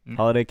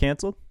 Holiday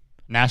canceled?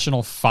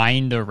 National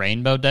Find a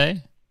Rainbow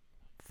Day.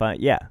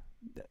 Yeah.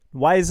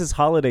 Why is this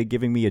holiday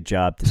giving me a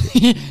job to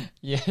do?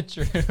 Yeah,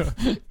 true.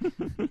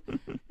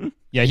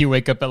 Yeah, you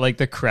wake up at like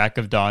the crack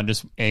of dawn,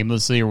 just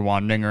aimlessly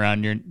wandering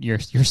around your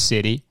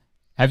city.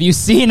 Have you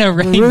seen a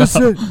rainbow?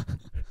 Marissa,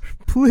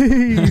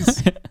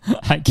 please.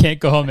 I can't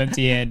go home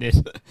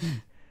empty-handed.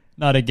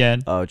 Not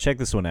again. Oh, check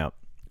this one out.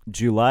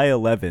 July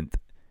 11th,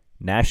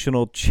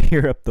 National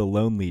Cheer Up the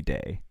Lonely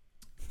Day.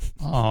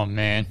 Oh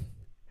man.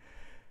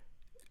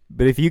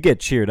 But if you get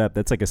cheered up,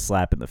 that's like a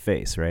slap in the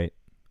face, right?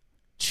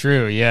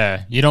 True.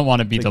 Yeah, you don't want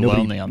to be Like the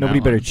nobody, lonely on nobody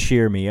that better one.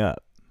 cheer me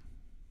up.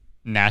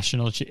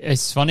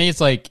 It's funny.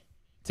 It's like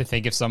to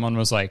think if someone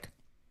was like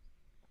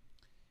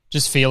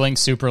just feeling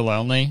super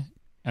lonely,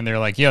 and they're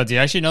like, "Yo, do you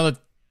actually know that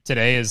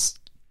today is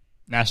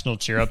National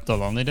Cheer Up the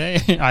Lonely Day?"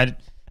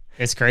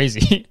 It's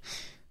crazy.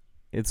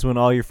 It's when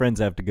all your friends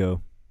have to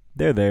go.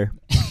 They're there.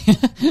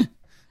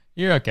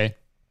 You're okay.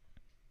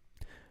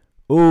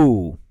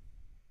 Ooh.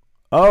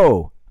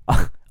 Oh.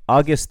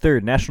 August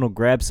 3rd, National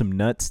Grab Some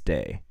Nuts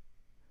Day.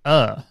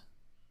 I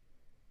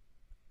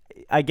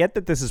get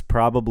that this is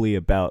probably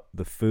about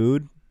the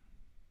food.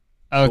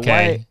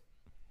 Okay.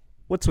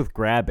 What's with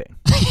grabbing?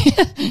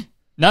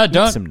 No, Eat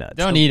don't some nuts.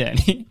 don't eat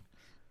any.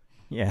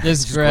 Yeah,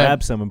 Just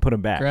grab some and put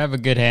them back. Grab a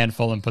good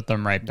handful and put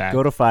them right back.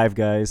 Go to Five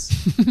Guys.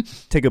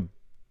 Take a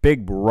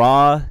big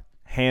raw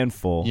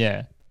handful.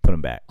 Yeah. Put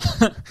them back.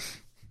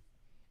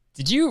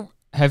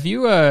 Have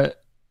you I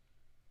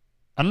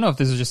don't know if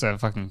this is just a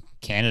fucking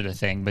Canada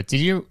thing, but did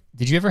you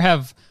ever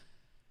have,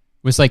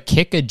 was like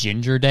Kick a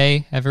Ginger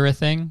Day ever a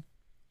thing?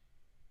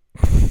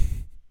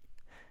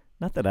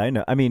 Not that I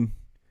know. I mean,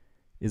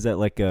 is that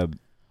like a...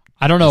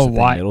 I don't know Is it the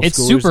why. middle It's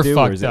schoolers super do, or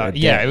fucked is it up. a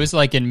Yeah, day? it was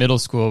like in middle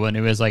school when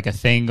it was like a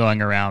thing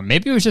going around.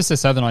 Maybe it was just a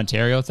Southern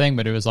Ontario thing,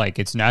 but it was like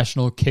it's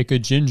National Kick a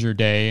Ginger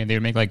Day, and they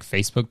would make like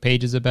Facebook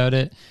pages about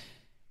it.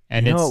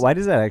 And You know, it's why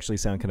does that actually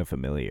sound kind of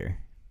familiar?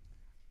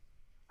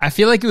 I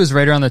feel like it was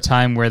right around the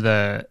time where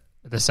the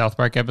South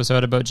Park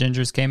episode about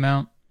gingers came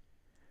out.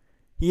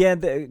 Yeah,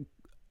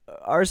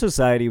 our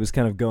society was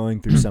kind of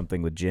going through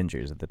something with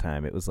gingers at the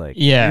time. It was like,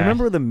 Yeah. you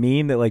remember the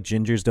meme that like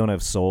gingers don't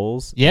have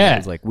souls? Yeah. It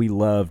was like we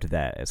loved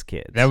that as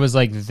kids. That was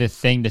like the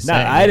thing to say. No,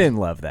 I didn't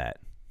love that.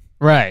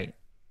 Right,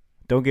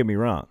 Don't get me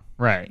wrong.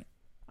 right.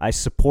 I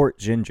support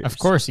gingers. Of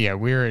course, yeah.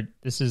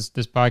 This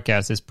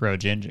podcast is pro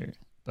ginger,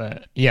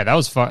 but yeah, that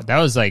was fun. That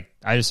was like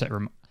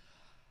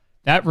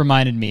that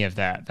reminded me of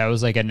that. That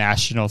was like a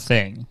national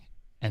thing,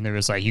 and there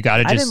was like you got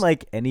to just. I didn't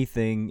like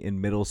anything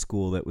in middle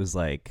school that was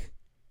like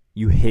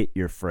you hit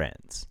your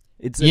friends.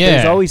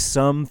 There's always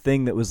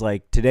something that was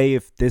like, today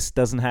if this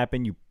doesn't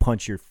happen, you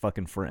punch your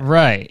fucking friend.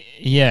 Right.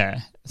 Yeah.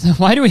 So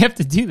why do we have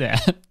to do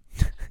that?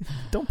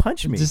 Don't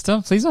punch me. Please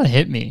don't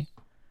hit me.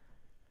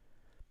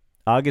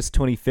 August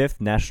 25th,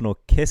 National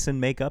Kiss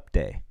and Make Up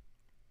Day.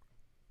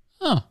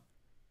 Huh.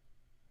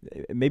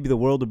 Maybe the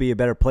world would be a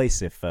better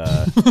place if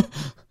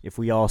if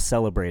we all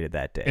celebrated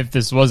that day. If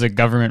this was a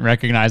government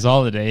recognized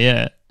holiday,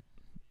 yeah.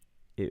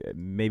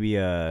 Maybe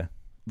the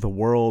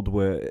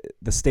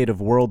state of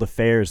world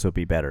affairs would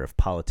be better if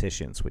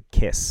politicians would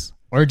kiss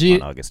Or do you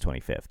on August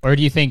 25th. or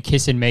do you think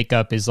Kiss and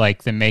Makeup is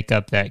like the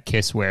makeup that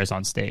Kiss wears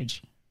on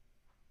stage?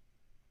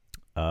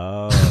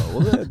 Oh,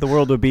 well, the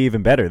world would be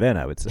even better then,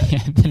 I would say. Yeah,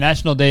 the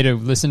national day to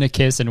listen to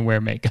Kiss and wear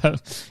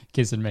makeup.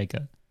 Kiss and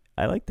Makeup.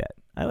 I like that.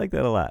 I like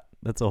that a lot.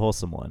 That's a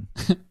wholesome one.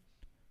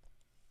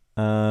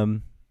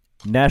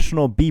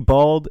 National Be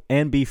Bald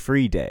and Be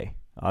Free Day,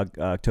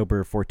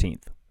 October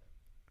 14th.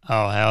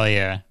 Oh, hell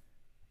yeah.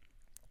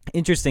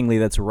 Interestingly,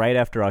 that's right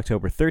after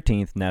October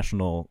 13th,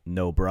 National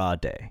No Bra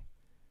Day.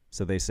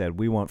 So they said,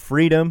 we want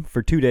freedom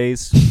for 2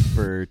 days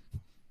for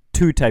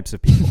two types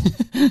of people.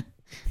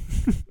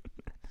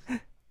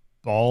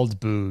 Bald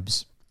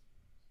boobs.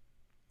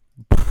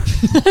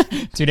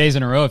 2 days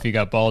in a row if you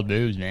got bald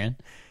boobs, man.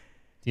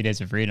 2 days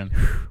of freedom.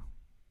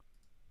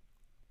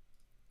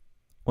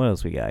 What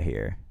else we got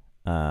here?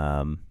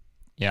 Yeah, I'm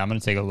gonna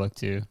take a look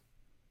too.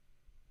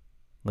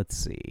 Let's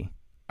see.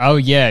 Oh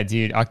yeah,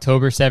 dude.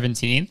 October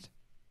 17th,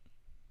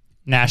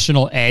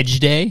 National Edge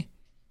Day.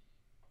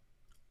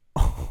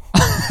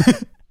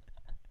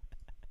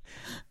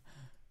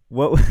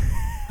 What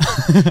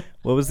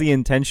what was the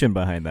intention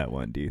behind that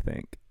one, do you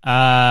think?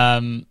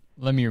 Let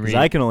me read. Because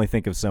I can only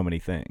think of so many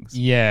things.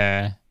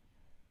 Yeah.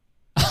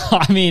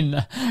 I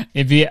mean,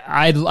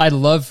 I'd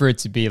love for it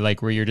to be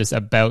like where you're just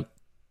about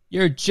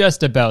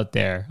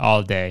there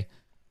all day.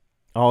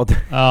 All day.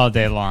 All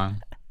day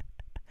long.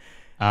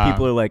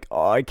 People are like,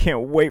 oh, I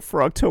can't wait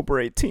for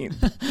October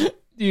 18th.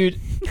 Dude,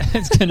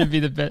 it's going to be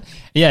the best.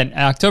 Yeah, and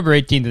October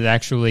 18th is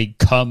actually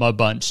Come a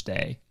Bunch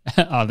Day,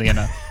 oddly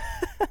enough.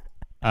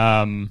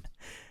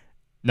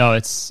 No,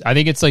 I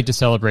think it's like to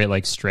celebrate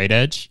like straight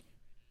edge.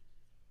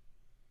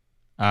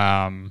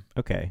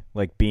 Okay,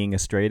 like being a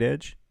straight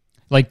edge?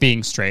 Like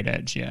being straight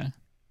edge, yeah.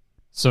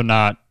 So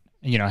not,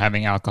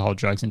 having alcohol,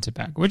 drugs, and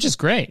tobacco, which is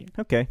great.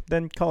 Okay,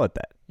 then call it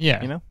that.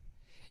 Yeah.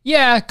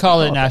 Yeah,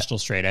 call it National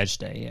that. Straight Edge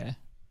Day, yeah.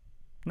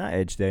 Not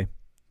Edge Day.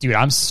 Dude,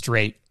 I'm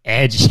straight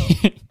edge.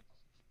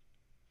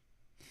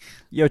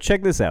 Yo,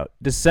 check this out.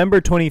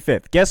 December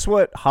 25th. Guess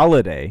what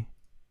holiday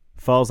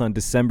falls on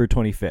December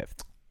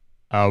 25th?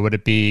 Would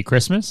it be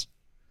Christmas?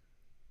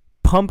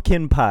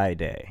 Pumpkin Pie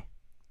Day.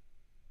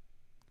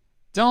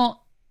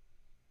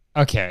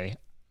 Okay.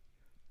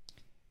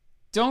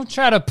 Don't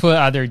try to put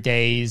other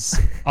days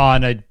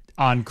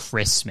on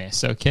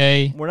Christmas,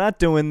 okay? We're not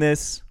doing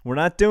this. We're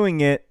not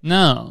doing it.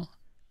 No.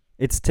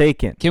 It's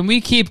taken. Can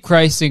we keep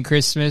Christ in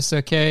Christmas,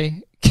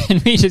 okay?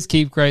 Can we just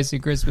keep Christ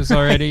in Christmas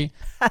already?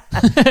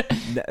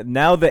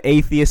 Now the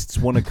atheists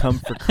want to come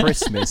for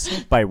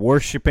Christmas by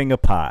worshiping a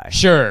pie.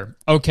 Sure.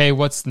 Okay,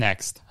 what's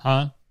next,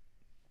 huh?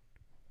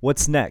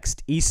 What's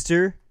next?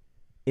 Easter?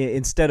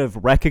 Instead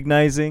of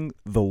recognizing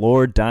the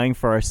Lord dying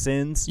for our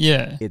sins,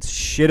 yeah, it's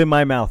shit in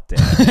my mouth day.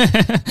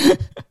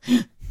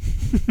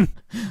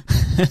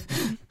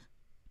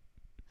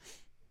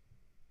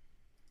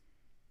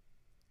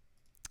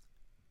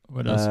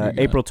 What else?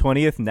 April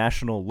 20th,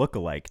 National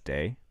Lookalike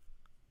Day.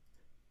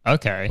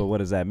 Okay. But what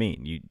does that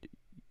mean?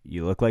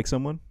 You look like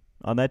someone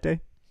on that day?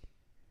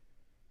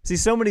 See,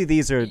 so many of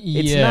these are...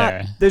 It's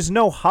not... There's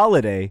no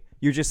holiday.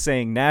 You're just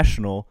saying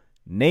national,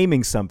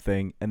 naming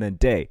something, and then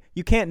day.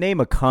 You can't name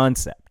a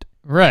concept.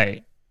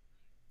 Right.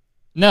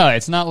 No,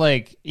 it's not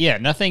like... Yeah,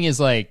 nothing is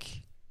like...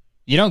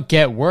 You don't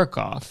get work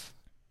off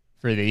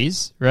for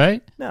these,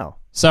 right? No.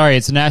 Sorry,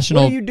 it's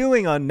national... What are you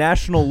doing on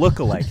National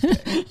Lookalike Day?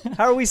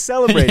 How are we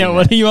celebrating Yeah,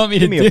 what do you want me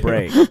to do? Give me a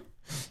break.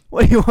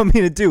 What do you want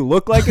me to do?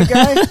 Look like a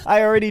guy?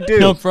 I already do.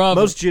 No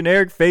problem. Most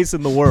generic face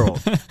in the world.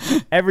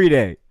 Every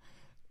day.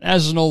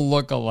 National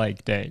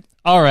Lookalike Day.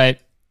 All right.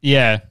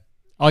 Yeah.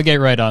 I'll get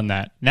right on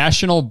that.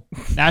 National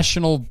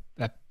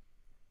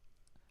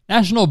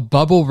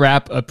Bubble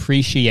Wrap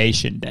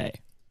Appreciation Day.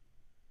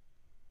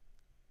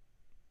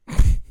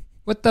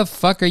 What the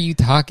fuck are you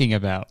talking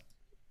about?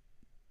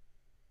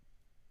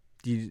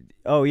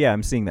 Oh, yeah,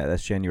 I'm seeing that.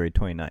 That's January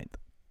 29th.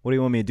 What do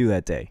you want me to do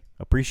that day?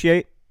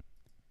 Appreciate?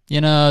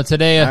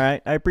 Today... all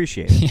right, I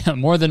appreciate it. Yeah,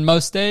 more than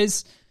most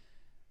days,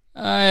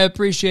 I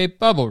appreciate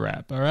bubble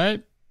wrap, all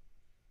right?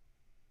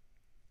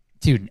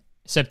 Dude,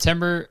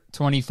 September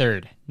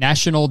 23rd,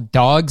 National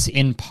Dogs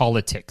in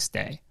Politics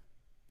Day.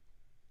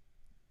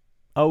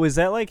 Oh, is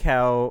that like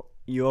how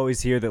you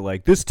always hear that,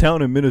 like, this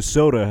town in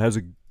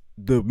Minnesota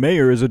the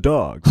mayor is a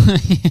dog?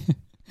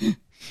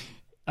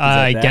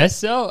 I guess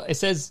so. It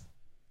says...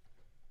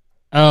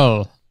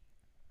 Oh...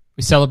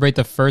 We celebrate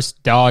the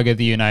first dog of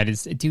the United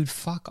States. Dude,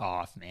 fuck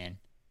off, man.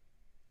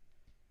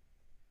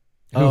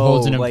 Who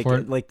holds an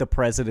important... like the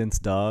president's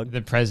dog?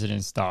 The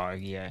president's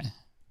dog, yeah.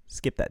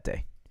 Skip that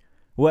day.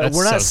 Well, That's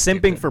we're not so simping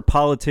stupid. for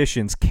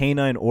politicians,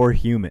 canine or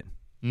human.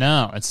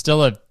 No, it's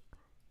still a...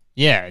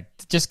 Yeah,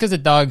 just because a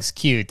dog's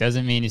cute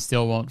doesn't mean he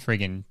still won't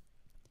friggin',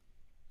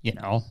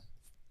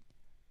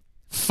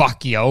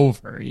 fuck you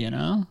over,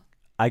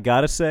 I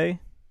gotta say,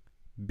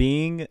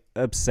 being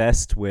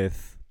obsessed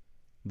with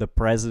the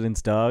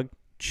president's dog,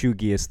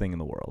 chuggiest thing in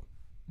the world.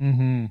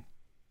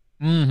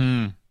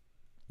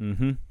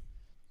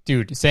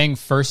 Dude, saying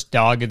first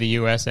dog of the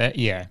USA,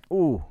 yeah.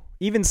 Ooh,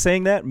 even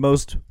saying that,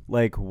 most,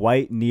 like,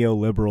 white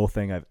neoliberal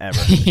thing I've ever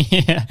heard.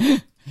 Yeah.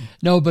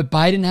 No, but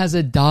Biden has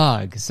a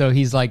dog, so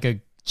he's like a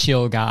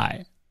chill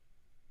guy.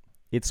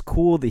 It's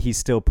cool that he's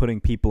still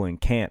putting people in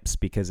camps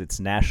because it's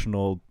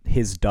National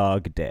His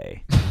Dog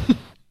Day.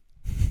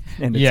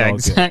 And it's all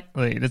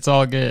exactly. That's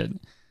all good.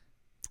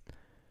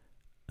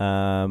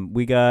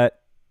 We got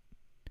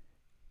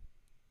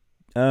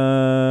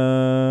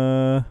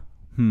what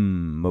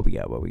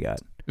we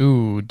got?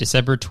 Ooh,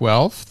 December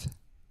 12th.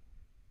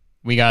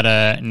 We got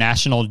a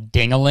National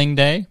Ding-a-ling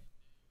Day.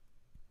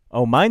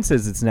 Oh, mine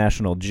says it's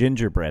National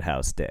Gingerbread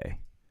House Day.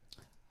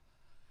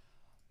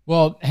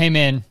 Well, hey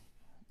man,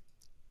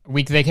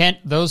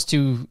 those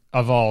two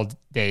of all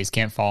days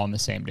can't fall on the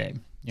same day.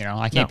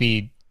 I can't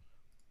be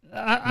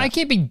I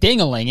can't be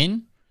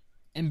ding-a-linging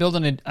and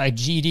building a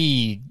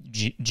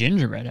GD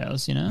gingerbread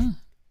house,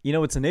 You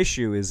know what's an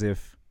issue is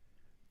if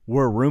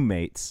we're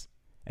roommates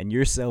and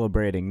you're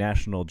celebrating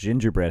National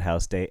Gingerbread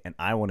House Day and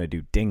I want to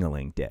do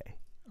Ding-a-Ling Day.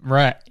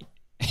 Right.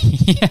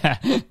 Yeah.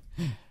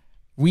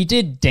 We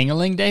did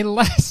Ding-a-Ling Day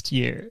last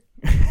year.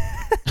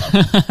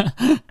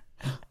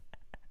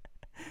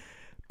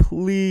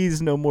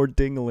 Please, no more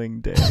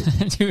Ding-a-Ling Day.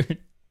 Dude,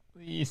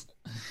 please.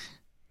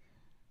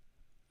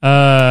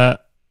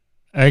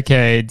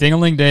 Okay,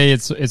 Ding-a-Ling Day,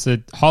 it's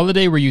a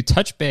holiday where you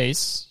touch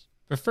base,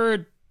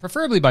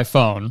 preferably by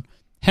phone,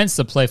 hence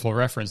the playful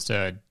reference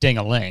to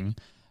ding-a-ling,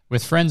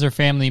 with friends or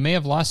family you may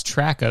have lost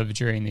track of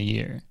during the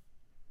year.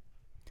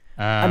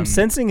 I'm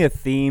sensing a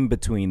theme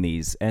between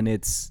these, and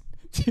it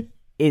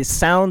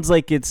sounds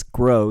like it's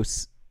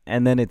gross,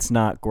 and then it's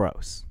not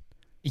gross.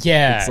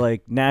 Yeah. It's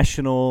like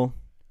National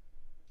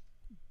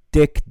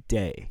Dick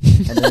Day.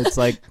 And then it's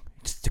like,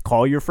 just to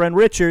call your friend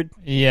Richard.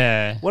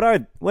 Yeah.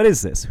 What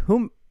is this?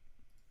 Whom?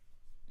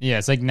 Yeah,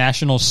 it's like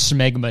National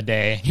Smegma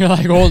Day. You're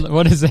like, well,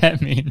 what does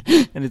that mean?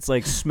 And it's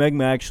like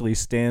Smegma actually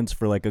stands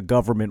for like a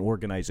government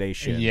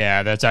organization.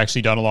 Yeah, that's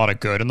actually done a lot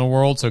of good in the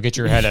world, so get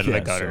your head out of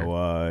the gutter.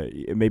 So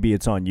maybe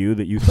it's on you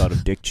that you thought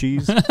of dick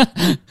cheese.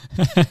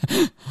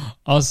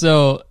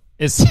 Also,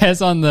 it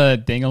says on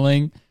the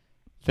ding-a-ling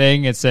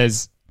thing, it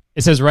says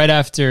right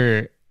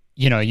after,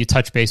 you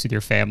touch base with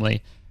your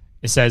family,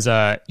 it says,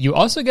 you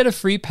also get a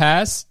free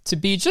pass to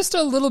be just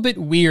a little bit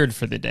weird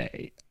for the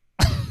day.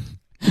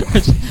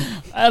 Which,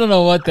 I don't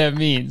know what that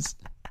means.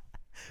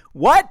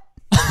 What?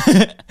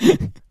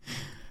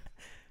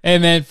 Hey,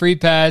 man, free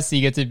pass, you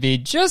get to be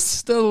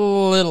just a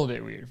little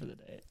bit weird for the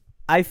day.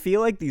 I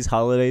feel like these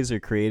holidays are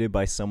created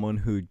by someone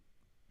who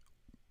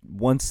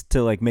wants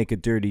to like make a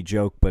dirty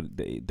joke, but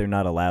they're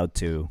not allowed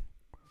to.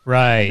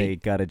 Right. They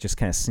got to just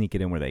kind of sneak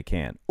it in where they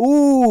can.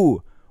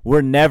 Ooh,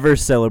 we're never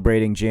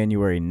celebrating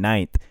January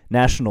 9th,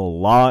 National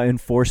Law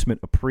Enforcement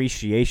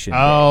Appreciation Day.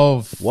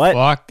 Oh, what?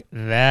 Fuck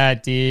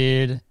that,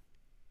 dude.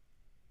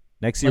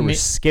 Next year, we're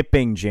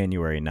skipping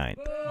January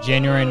 9th.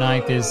 January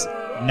 9th is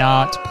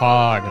not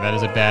POG. That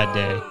is a bad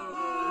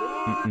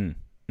day.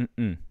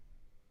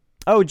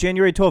 Oh,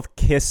 January 12th,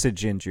 Kiss a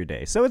Ginger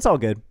Day. So it's all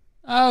good.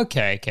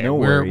 Okay. No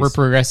we're worries.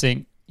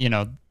 progressing.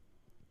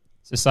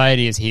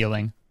 Society is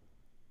healing.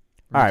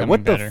 All right,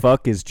 what the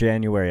fuck is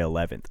January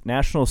 11th?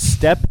 National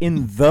Step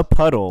in the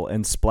Puddle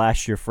and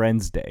Splash Your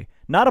Friends Day.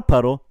 Not a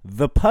puddle,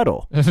 the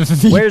puddle.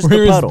 Where's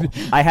the puddle?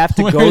 I have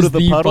to go to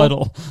the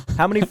puddle?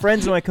 How many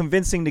friends am I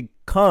convincing to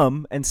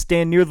come and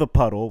stand near the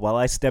puddle while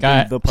I step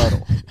in the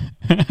puddle?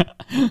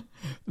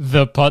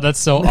 The puddle,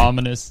 that's so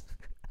ominous.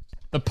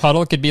 The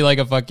puddle could be like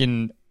a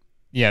fucking...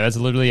 Yeah, that's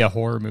literally a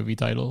horror movie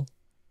title.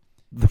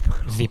 The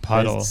puddle. The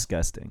puddle. That's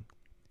disgusting.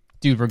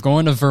 Dude, we're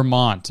going to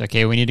Vermont,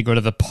 okay? We need to go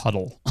to the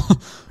puddle.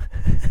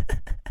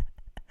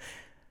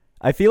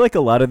 I feel like a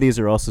lot of these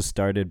are also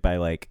started by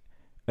like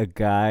a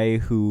guy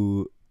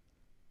who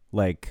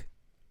like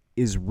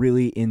is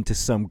really into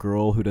some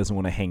girl who doesn't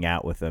want to hang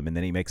out with him, and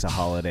then he makes a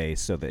holiday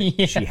so that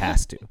she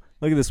has to.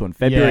 Look at this one.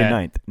 February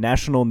 9th,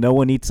 National No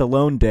One Eats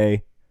Alone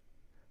Day.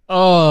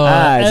 Oh.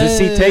 Is this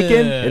seat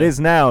taken? It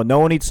is now. No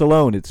one eats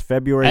alone. It's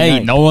February 9th.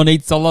 Hey, no one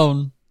eats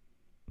alone.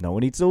 No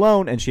one eats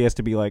alone, and she has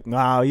to be like,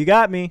 "No, you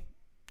got me."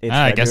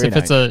 I guess if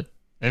 9th.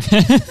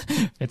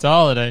 it's a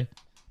holiday.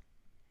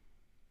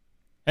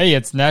 Hey,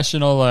 it's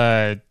National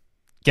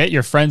Get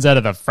Your Friends Out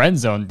of the Friend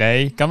Zone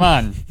Day. Come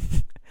on.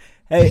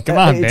 Hey, come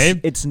on,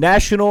 babe. It's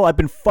National. I've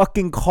been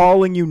fucking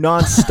calling you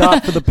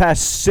nonstop for the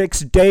past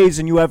 6 days,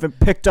 and you haven't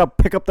pick up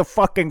the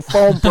fucking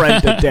phone,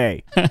 Brenda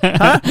Day.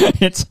 Huh?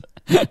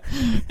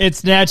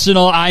 It's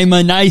National I'm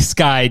a Nice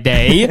Guy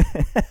Day.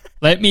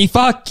 Let me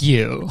fuck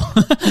you.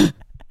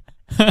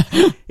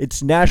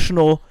 It's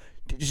National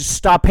Just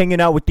stop hanging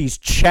out with these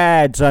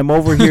chads. I'm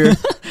over here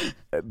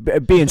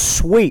being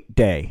sweet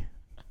Day.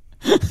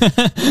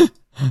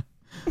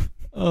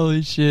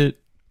 Holy shit.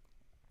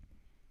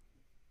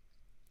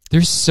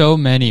 There's so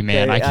many,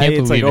 man. I can't believe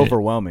it. It's like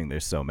overwhelming.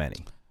 There's so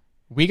many.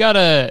 We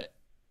gotta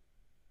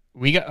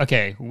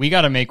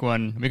make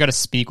one. We gotta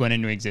speak one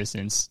into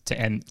existence to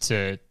end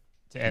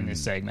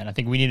this segment. I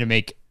think we need to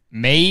make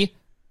May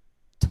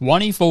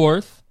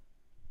 24th.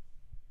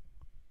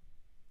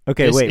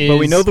 Okay, but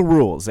we know the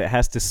rules. It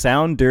has to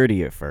sound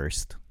dirty at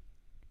first.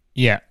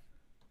 Yeah.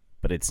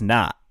 But it's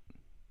not.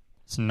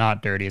 It's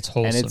not dirty. It's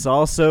wholesome. And it's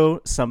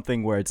also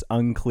something where it's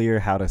unclear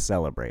how to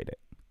celebrate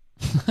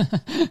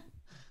it.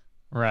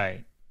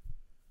 Right.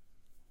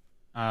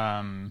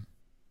 How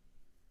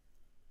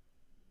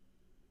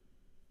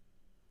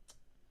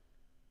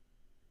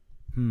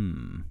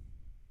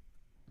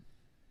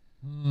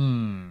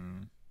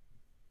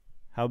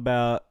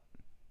about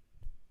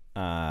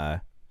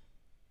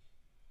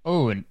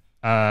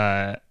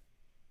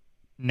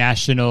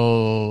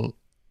National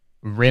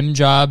Rim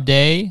Job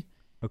Day.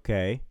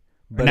 Okay.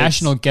 But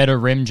National Get a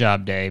Rim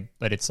Job Day,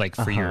 but it's like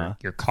for your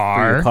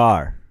car. For your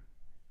car.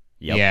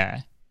 Yep.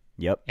 Yeah.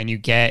 Yep. And you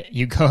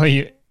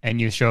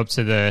show up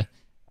to the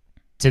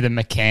to the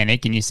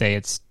mechanic and you say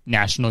it's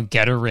National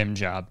Get a Rim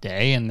Job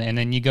Day, and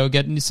then you go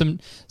get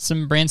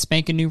some brand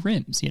spanking new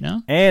rims, you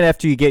know? And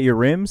after you get your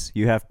rims,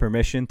 you have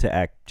permission to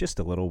act just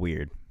a little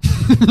weird.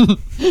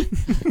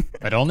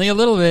 But only a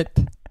little bit.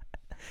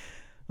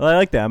 Well, I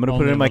like that. I'm going to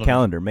put Only it in a my little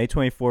calendar. May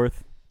 24th,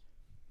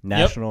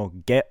 National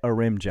Get a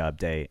Rim Job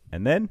Day.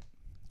 And then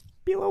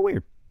be a little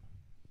weird.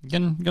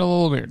 Get a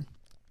little weird.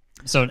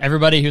 So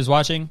everybody who's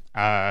watching,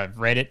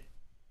 rate it,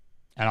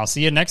 and I'll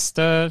see you next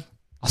year.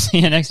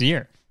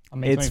 On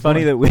May It's 24th.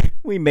 funny that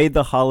we made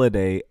the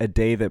holiday a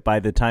day that by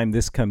the time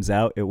this comes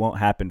out, it won't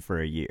happen for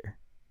a year.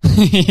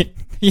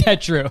 Yeah,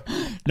 true.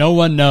 No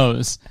one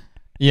knows.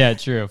 Yeah,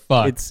 true.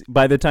 Fuck. It's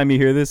by the time you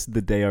hear this,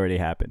 the day already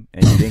happened,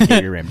 and you didn't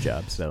get your rim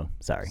job. So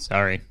sorry.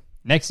 Sorry.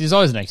 Next is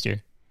always next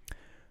year.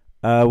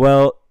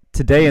 Well,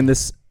 today in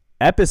this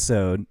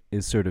episode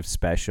is sort of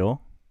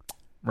special.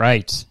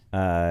 Right.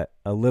 A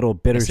little Yes,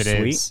 it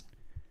bittersweet is.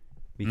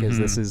 because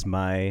this is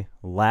my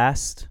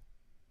last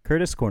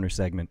Curtis Corner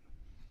segment.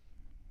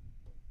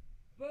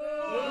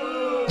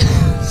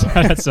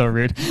 That's so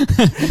rude.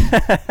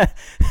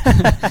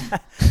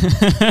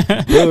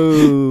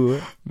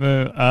 Boo.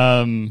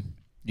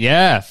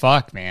 Yeah,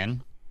 fuck,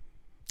 man.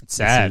 It's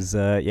sad. This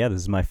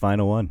is my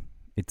final one.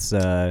 It's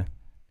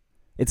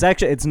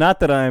actually, it's not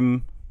that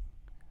I'm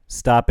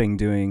stopping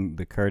doing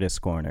the Curtis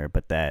Corner,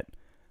 but that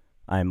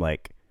I'm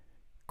like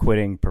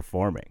quitting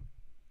performing.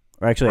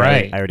 Or actually,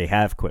 Right. I already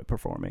have quit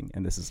performing,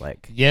 and this is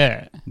like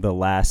Yeah. the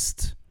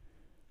last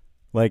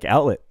like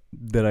outlet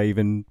that I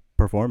even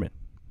perform in.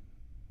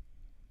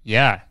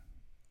 Yeah.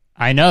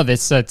 I know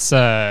this. That's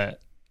yeah.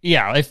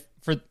 If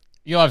for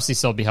you'll obviously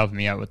still be helping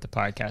me out with the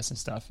podcast and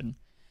stuff, and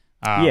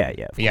Yeah,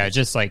 of yeah. course.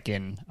 Just like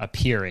in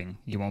appearing,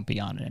 you won't be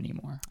on it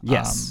anymore.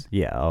 Yes,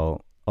 yeah,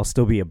 I'll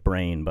still be a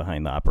brain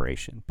behind the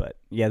operation, but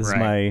yeah, this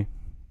Right.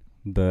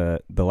 is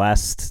the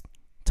last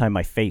time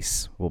my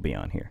face will be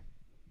on here.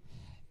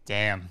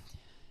 Damn.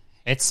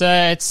 It's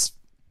sad,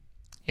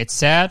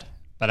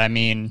 but I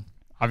mean,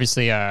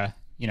 obviously,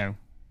 you know,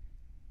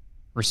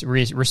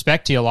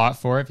 respect to you a lot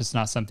for it. If it's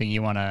not something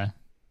you want to,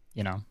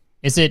 you know,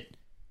 is it?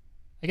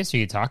 I guess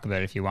you could talk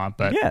about it if you want,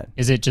 but Yeah,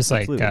 is it just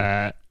absolutely.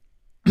 like,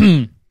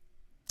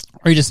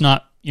 are you just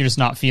not? You're just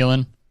not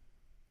feeling,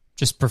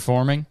 just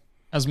performing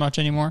as much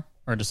anymore,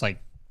 or just like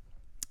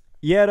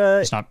Yeah,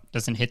 it's not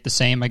doesn't hit the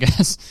same? I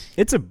guess.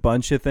 it's a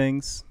bunch of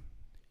things.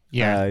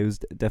 Yeah. It was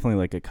definitely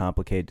like a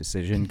complicated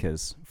decision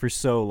because for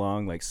so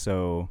long,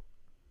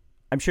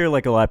 I'm sure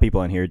like a lot of people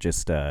on here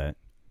just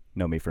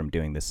know me from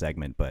doing this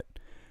segment, but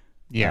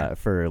Yeah.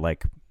 for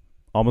like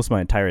almost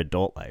my entire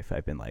adult life,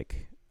 I've been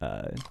like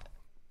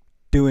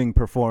doing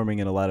performing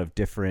in a lot of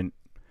different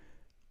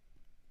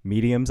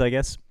mediums, I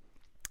guess.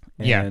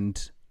 Yeah.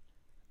 And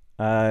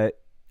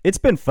it's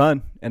been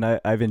fun, and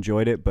I've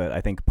enjoyed it, but I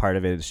think part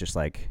of it is just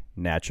like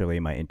naturally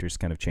my interest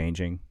kind of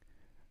changing.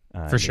 For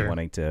and sure.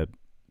 wanting to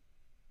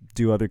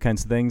do other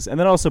kinds of things. And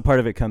then also part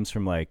of it comes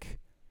from like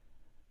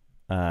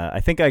I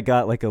think I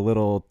got like a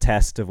little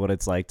test of what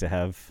it's like to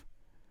have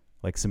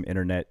like some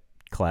internet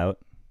clout.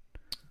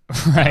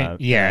 Right.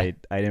 Yeah.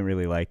 I didn't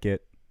really like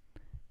it.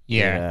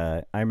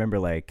 Yeah. I remember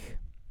like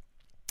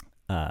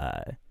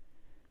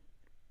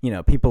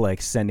people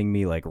like sending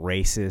me like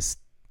racist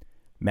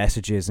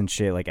messages and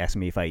shit, like asking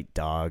me if I eat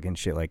dog and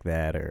shit like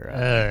that,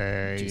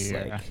 or just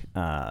yeah. like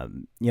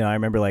I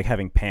remember like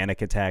having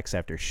panic attacks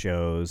after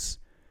shows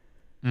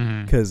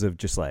Mhm. because of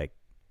just like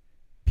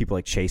people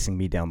like chasing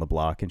me down the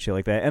block and shit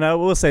like that. And I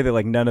will say that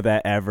like none of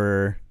that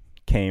ever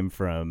came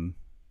from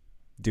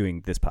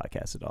doing this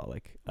podcast at all.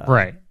 Like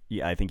Right.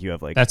 Yeah, I think you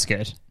have like That's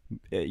good.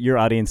 your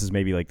audience is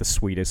maybe like the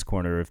sweetest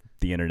corner of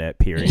the internet.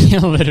 Period.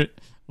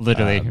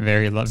 Literally,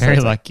 very so very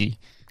it's like- lucky.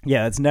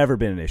 Yeah, it's never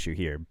been an issue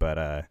here,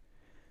 but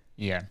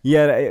Yeah.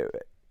 yeah,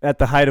 at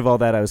the height of all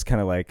that, I was kind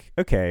of like,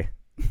 okay,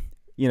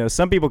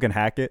 some people can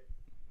hack it,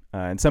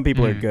 and some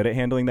people are Mhm. good at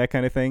handling that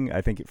kind of thing.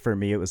 I think for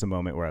me, it was a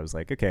moment where I was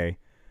like, okay,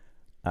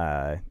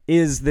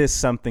 is this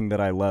something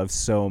that I love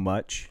so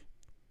much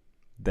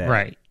that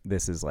Right.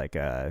 this is like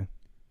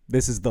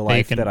this is the They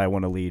life can- that I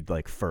want to lead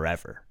like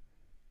forever,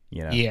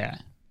 Yeah.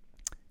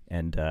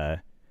 And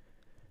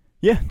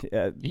Yeah.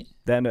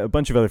 then a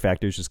bunch of other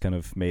factors just kind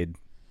of made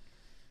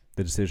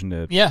the decision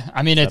to Yeah.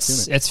 I mean,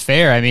 Stop doing it's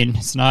fair. I mean,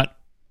 it's not.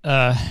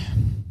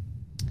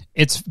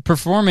 It's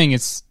performing.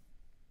 It's.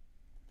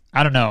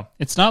 I don't know.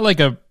 It's not like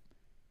a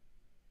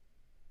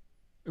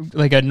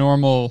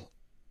normal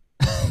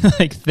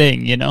like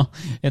thing.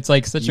 It's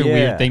like such a Yeah.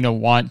 weird thing to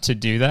want to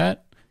do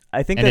that.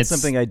 I think And that's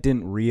it's- something I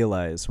didn't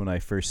realize when I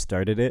first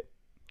started it.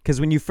 Because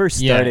when you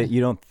first Yeah. start it,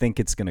 you don't think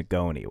it's going to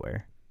go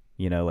anywhere.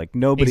 Like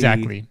nobody,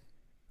 Exactly.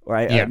 or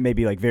Yeah.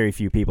 maybe like very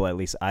few people, at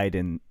least I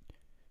didn't.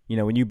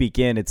 When you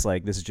begin, it's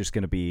like this is just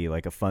going to be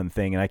like a fun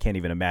thing, and I can't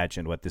even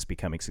imagine what this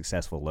becoming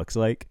successful looks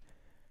like.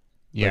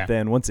 Yeah. But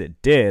then once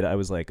it did, I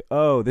was like,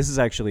 oh, this is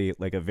actually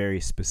like a very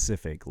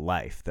specific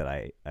life that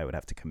I would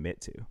have to commit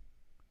to.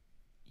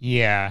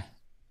 Yeah.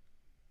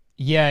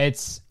 Yeah,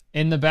 it's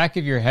in the back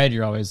of your head,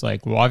 you're always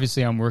like, well,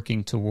 obviously I'm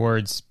working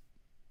towards,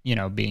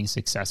 being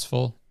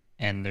successful.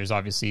 and there's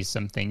obviously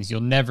some things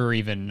you'll never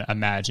even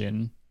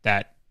imagine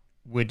that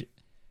would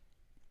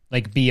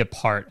like be a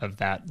part of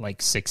that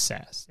like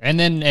success. And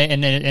then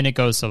and it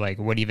goes to like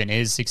what even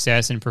is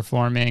success in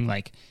performing.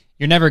 Like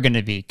you're never going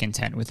to be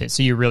content with it,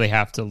 so you really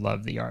have to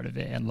love the art of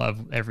it and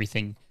love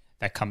everything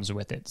that comes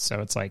with it.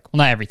 So it's like, well,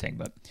 not everything,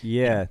 but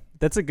yeah,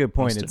 that's a good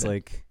point. It's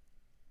like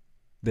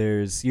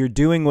you're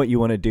doing what you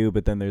want to do,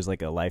 but then there's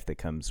like a life that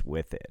comes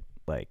with it.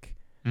 Like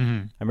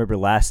I remember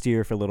last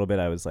year for a little bit,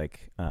 I was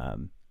like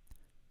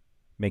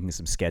making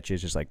some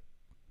sketches just like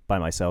by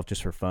myself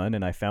just for fun,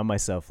 and I found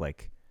myself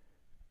like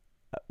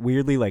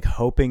weirdly like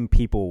hoping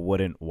people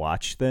wouldn't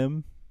watch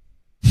them.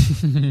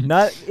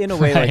 Not in a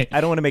way like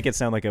I don't want to make it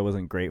sound like I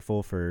wasn't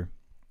grateful for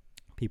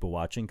people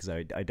watching, because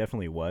I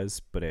definitely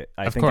was, but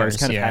I think I was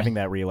kind of having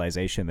that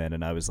realization then,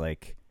 and I was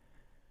like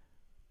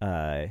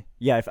I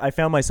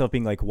found myself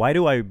being like, why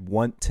do I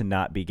want to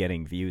not be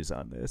getting views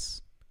on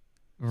this?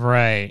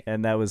 Right.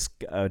 And that was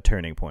a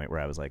turning point where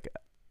I was like,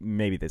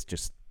 maybe this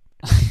just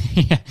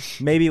yeah.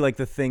 maybe like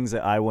the things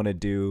that I want to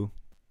do,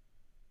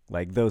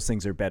 like those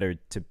things are better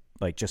to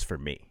like just for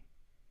me,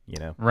 you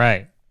know?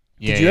 Right.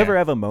 Yeah, Did you ever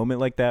have a moment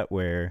like that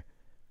where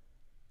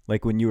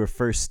like when you were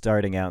first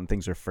starting out and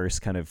things were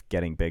first kind of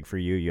getting big for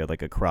you, you had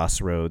like a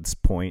crossroads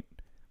point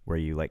where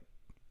you like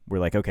were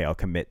like, okay, I'll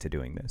commit to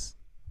doing this?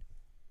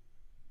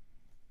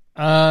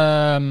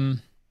 Yeah,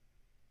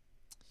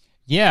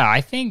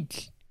 I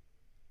think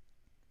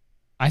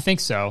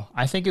so.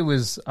 I think it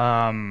was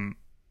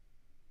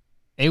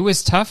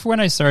tough when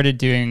I started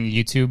doing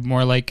YouTube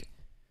more like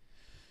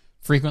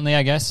frequently,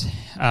 I guess,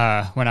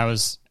 when I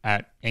was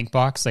at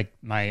Inkbox, like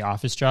my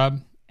office job.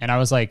 And I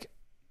was like,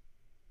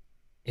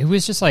 it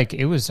was just like,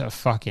 it was a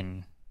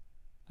fucking,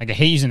 like, I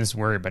hate using this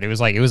word, but it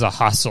was a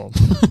hustle.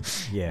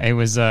 Yeah. It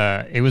was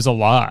a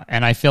lot.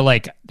 And I feel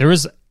like there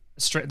was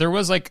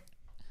like,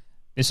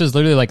 this was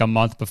literally like a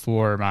month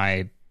before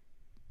my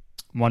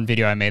one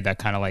video I made that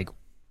kind of like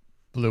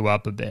blew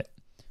up a bit.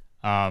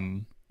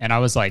 And I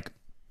was like,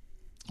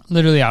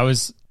 literally I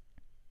was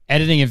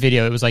editing a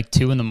video. It was like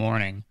 2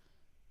 a.m.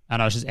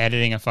 and I was just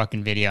editing a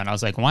fucking video. And I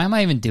was like, why am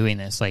I even doing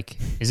this? Like,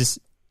 is this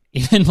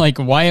even like,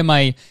 why am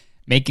I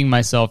making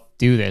myself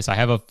do this? I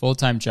have a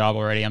full-time job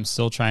already. I'm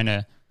still trying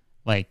to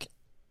like,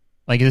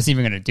 is this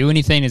even going to do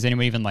anything? Is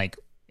anyone even like,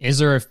 is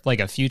there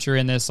a future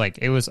in this? Like,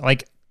 it was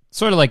like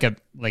sort of like a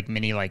like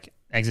mini like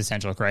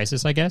existential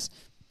crisis, I guess.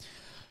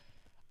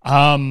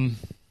 But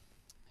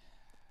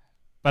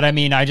I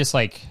mean, I just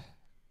like,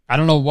 I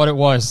don't know what it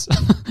was.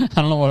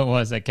 I don't know what it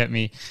was that kept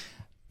me,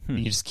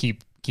 you just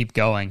keep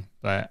going.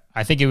 But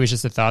I think it was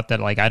just a thought that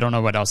like, I don't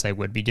know what else I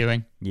would be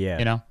doing. Yeah.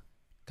 You know,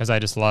 because I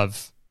just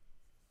love,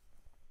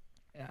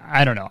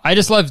 I don't know. I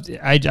just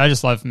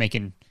love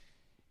making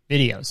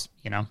videos,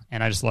 you know,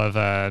 and I just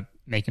love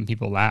making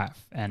people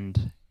laugh.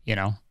 And, you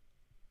know,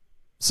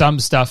 some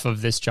stuff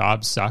of this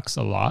job sucks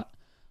a lot.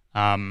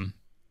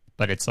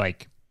 But it's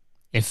like,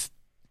 if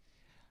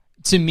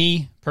to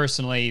me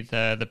personally,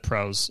 the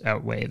pros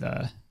outweigh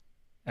the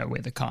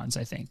cons,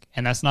 I think.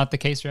 And that's not the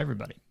case for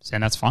everybody.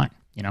 And that's fine,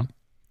 you know?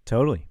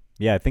 Totally.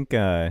 Yeah. I think,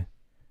 I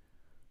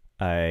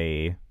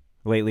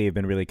lately have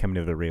been really coming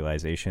to the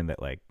realization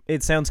that like,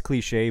 it sounds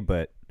cliche,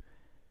 but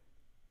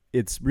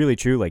it's really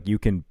true. Like you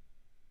can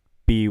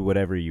be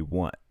whatever you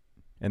want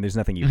and there's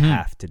nothing you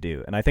have to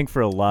do. And I think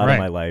for a lot of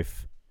my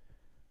life,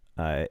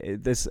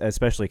 this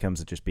especially comes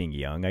with just being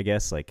young, I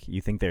guess. Like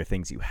you think there are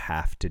things you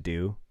have to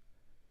do,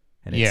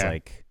 and it's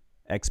like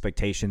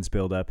expectations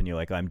build up, and you're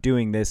like, I'm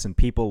doing this, and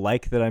people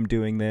like that I'm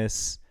doing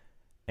this,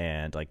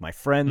 and like my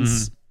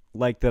friends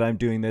like that I'm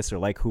doing this, or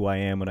like who I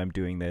am when I'm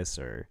doing this,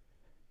 or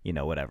you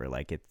know, whatever.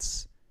 Like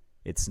it's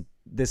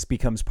this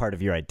becomes part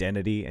of your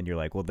identity, and you're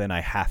like, well, then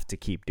I have to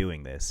keep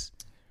doing this,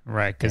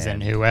 right? Because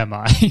then who am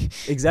I?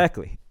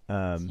 Exactly.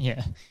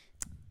 Yeah.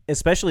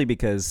 Especially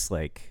because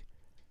like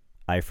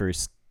I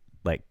first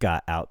like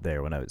got out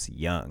there when I was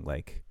young.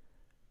 Like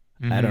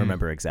I don't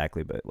remember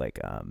exactly, but like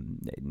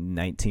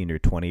 19 or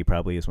 20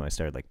 probably is when I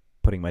started like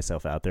putting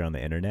myself out there on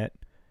the internet.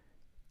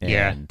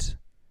 And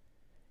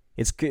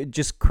it's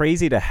just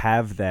crazy to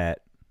have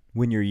that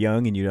when you're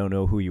young and you don't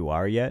know who you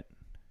are yet,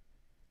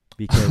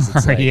 because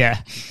it's like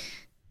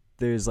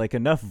there's like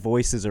enough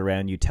voices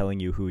around you telling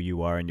you who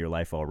you are in your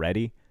life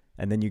already,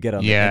 and then you get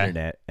on the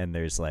internet and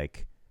there's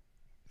like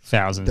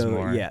thousands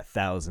more. Yeah,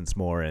 thousands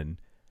more, and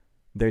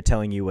they're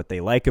telling you what they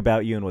like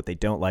about you and what they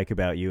don't like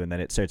about you, and then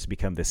it starts to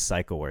become this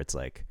cycle where it's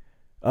like,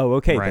 oh,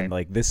 okay, then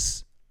like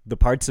the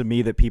parts of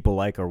me that people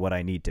like are what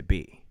I need to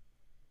be.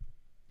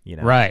 You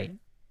know? Right.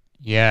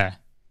 Yeah.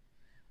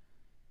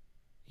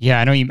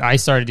 Yeah, I know I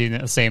started doing it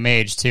at the same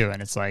age too,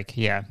 and it's like,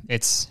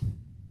 it's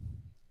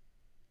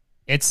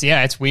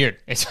weird.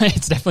 It's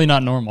definitely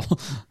not normal.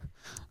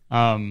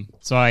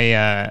 So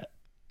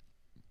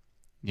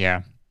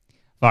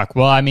fuck.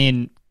 Well, I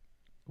mean,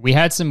 we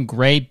had some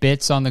great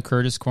bits on the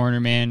Curtis Corner,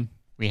 man.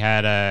 We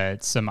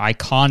had some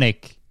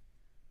iconic,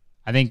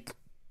 I think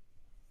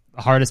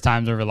the hardest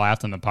times I've ever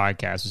laughed on the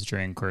podcast was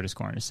during Curtis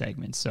Corner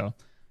segments. So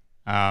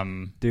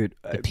Dude,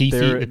 the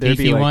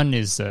Peefy one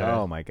is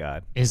oh my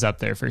god, is up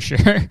there for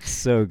sure.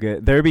 So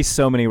good. There'd be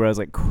so many where I was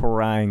like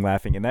crying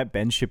laughing, and that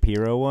Ben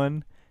Shapiro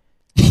one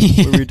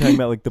where we were talking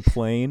about like the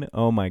plane.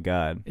 Oh my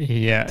god,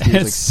 yeah, Tears,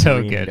 like, it's so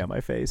streaming good down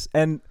my face.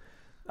 And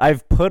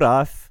I've put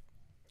off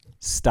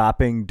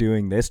stopping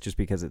doing this just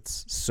because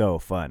it's so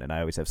fun, and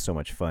I always have so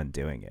much fun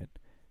doing it.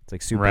 It's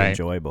like super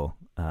enjoyable.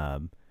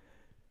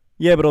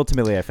 Yeah, but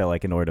ultimately I felt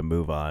like in order to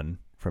move on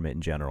from it in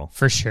general,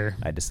 for sure,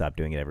 I had to stop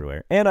doing it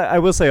everywhere. And I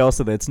will say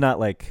also that it's not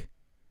like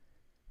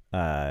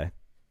I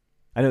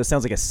know it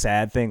sounds like a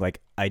sad thing,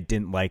 like I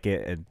didn't like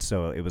it and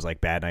so it was like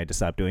bad and I had to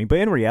stop doing, but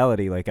in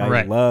reality, like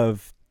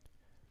I've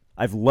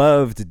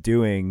loved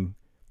doing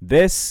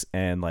this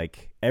and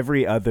like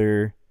every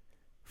other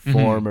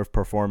form of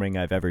performing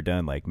I've ever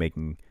done, like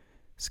making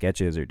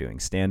sketches or doing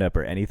stand-up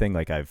or anything.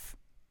 Like I've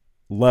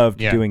loved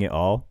doing it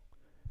all,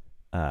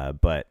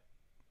 but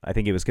I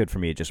think it was good for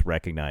me to just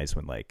recognize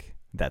when like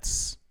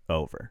that's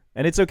over,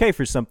 and it's okay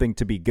for something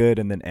to be good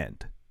and then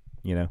end,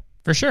 you know?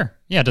 For sure.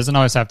 Yeah, it doesn't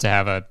always have to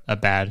have a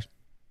bad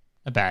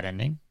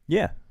ending.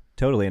 Yeah,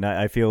 totally. And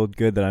I feel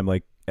good that I'm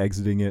like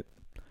exiting it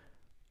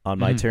on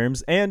my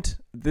terms, and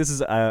this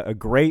is a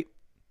great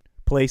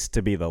place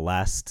to be the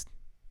last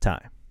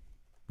time,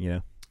 you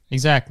know?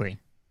 Exactly.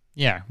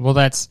 Yeah. Well,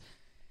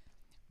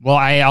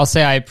 I'll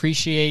say I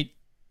appreciate,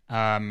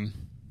 appreciate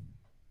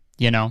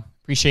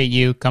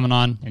you coming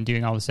on and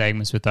doing all the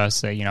segments with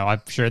us.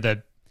 I'm sure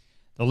that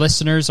the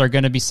listeners are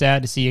going to be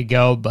sad to see you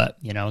go, but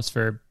I'm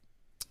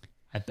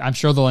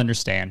sure they'll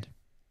understand.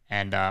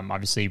 And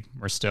obviously,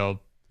 we're still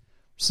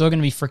going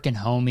to be freaking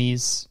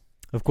homies,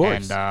 of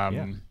course.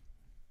 And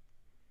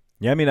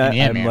I mean,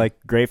 I'm like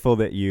grateful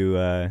that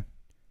you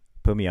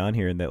put me on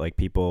here and that like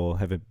people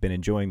have been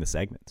enjoying the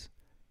segments.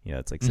 You know,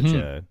 it's like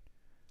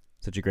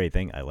such a great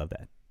thing. I love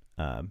that.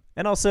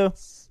 And also,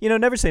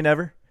 never say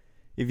never.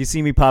 If you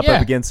see me pop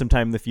up again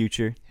sometime in the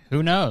future,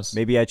 who knows?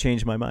 Maybe I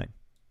changed my mind.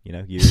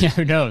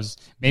 Who knows?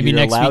 Maybe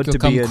next week you'll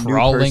come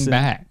crawling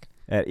back.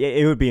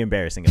 It would be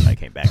embarrassing if I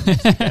came back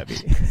next week. That'd be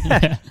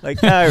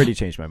like, I already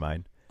changed my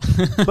mind.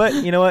 But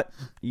you know what?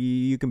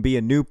 You can be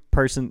a new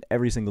person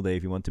every single day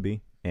if you want to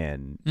be,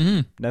 and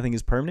nothing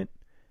is permanent.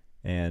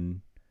 And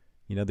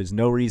there's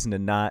no reason to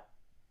not,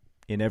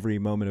 in every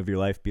moment of your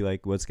life, be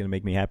like, what's going to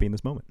make me happy in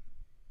this moment?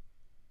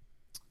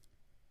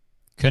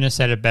 Couldn't have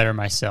said it better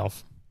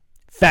myself.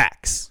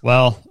 Facts.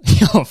 Well,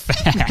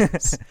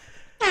 facts.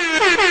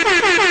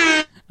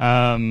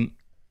 I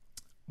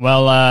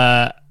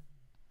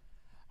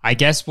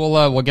guess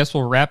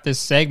we'll wrap this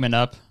segment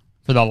up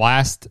for the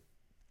last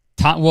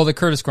time. Well, the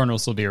Curtis Corner will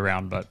still be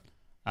around, but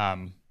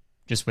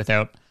just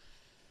without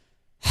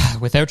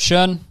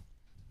Shun.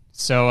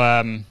 So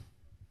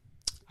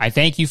I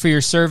thank you for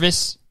your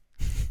service,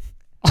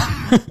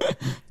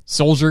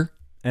 soldier.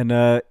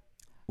 And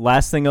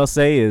last thing I'll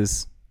say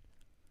is,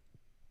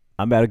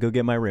 I'm about to go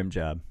get my rim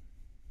job.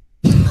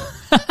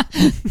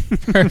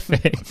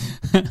 Perfect.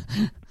 All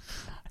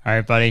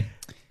right, buddy.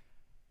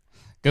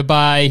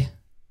 Goodbye.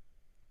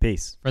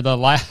 Peace. For the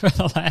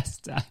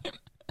last time.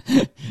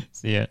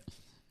 See ya.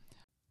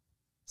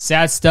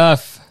 Sad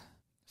stuff.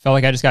 Felt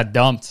like I just got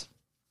dumped.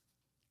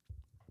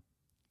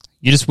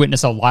 You just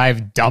witnessed a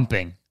live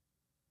dumping.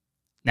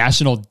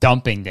 National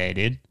Dumping Day,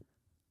 dude.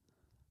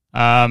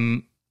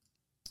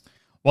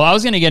 Well, I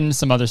was going to get into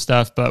some other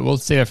stuff, but we'll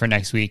save it for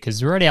next week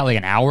because we're already at like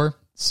an hour.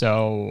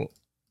 So,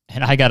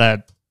 and I got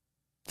to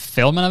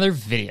film another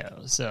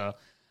video. So,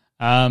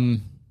 yeah,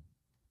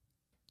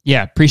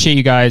 appreciate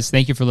you guys.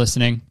 Thank you for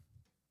listening.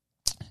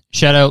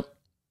 Shout out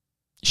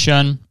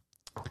Shun.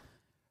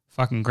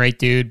 Fucking great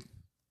dude.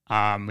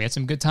 We had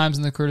some good times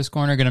in the Curtis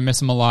Corner. Gonna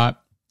miss him a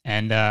lot.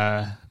 And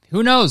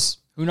who knows?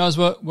 Who knows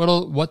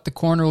what the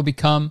corner will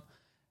become?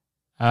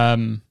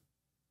 Maybe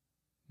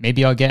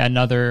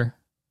I'll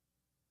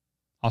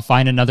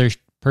find another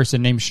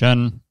person named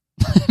Shun.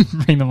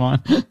 Bring them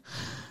on.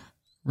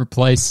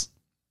 Replace.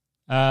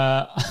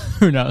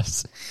 Who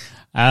knows?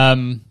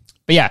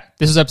 But yeah,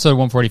 this is episode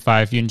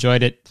 145. If you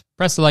enjoyed it,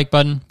 press the like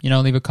button,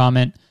 leave a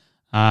comment.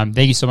 Thank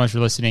you so much for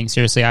listening.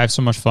 Seriously, I have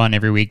so much fun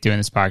every week doing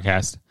this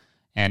podcast.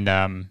 And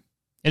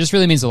it just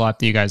really means a lot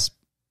that you guys,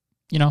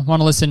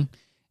 want to listen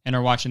and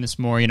are watching this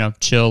more,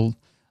 chill,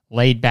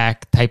 laid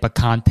back type of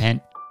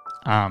content.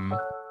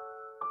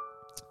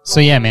 So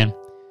yeah, man.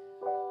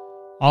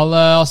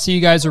 I'll see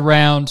you guys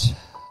around.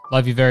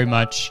 Love you very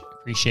much.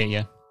 Appreciate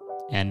you.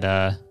 And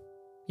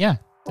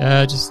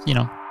just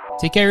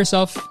take care of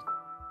yourself.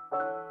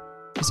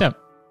 Peace out.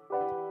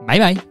 Bye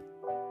bye.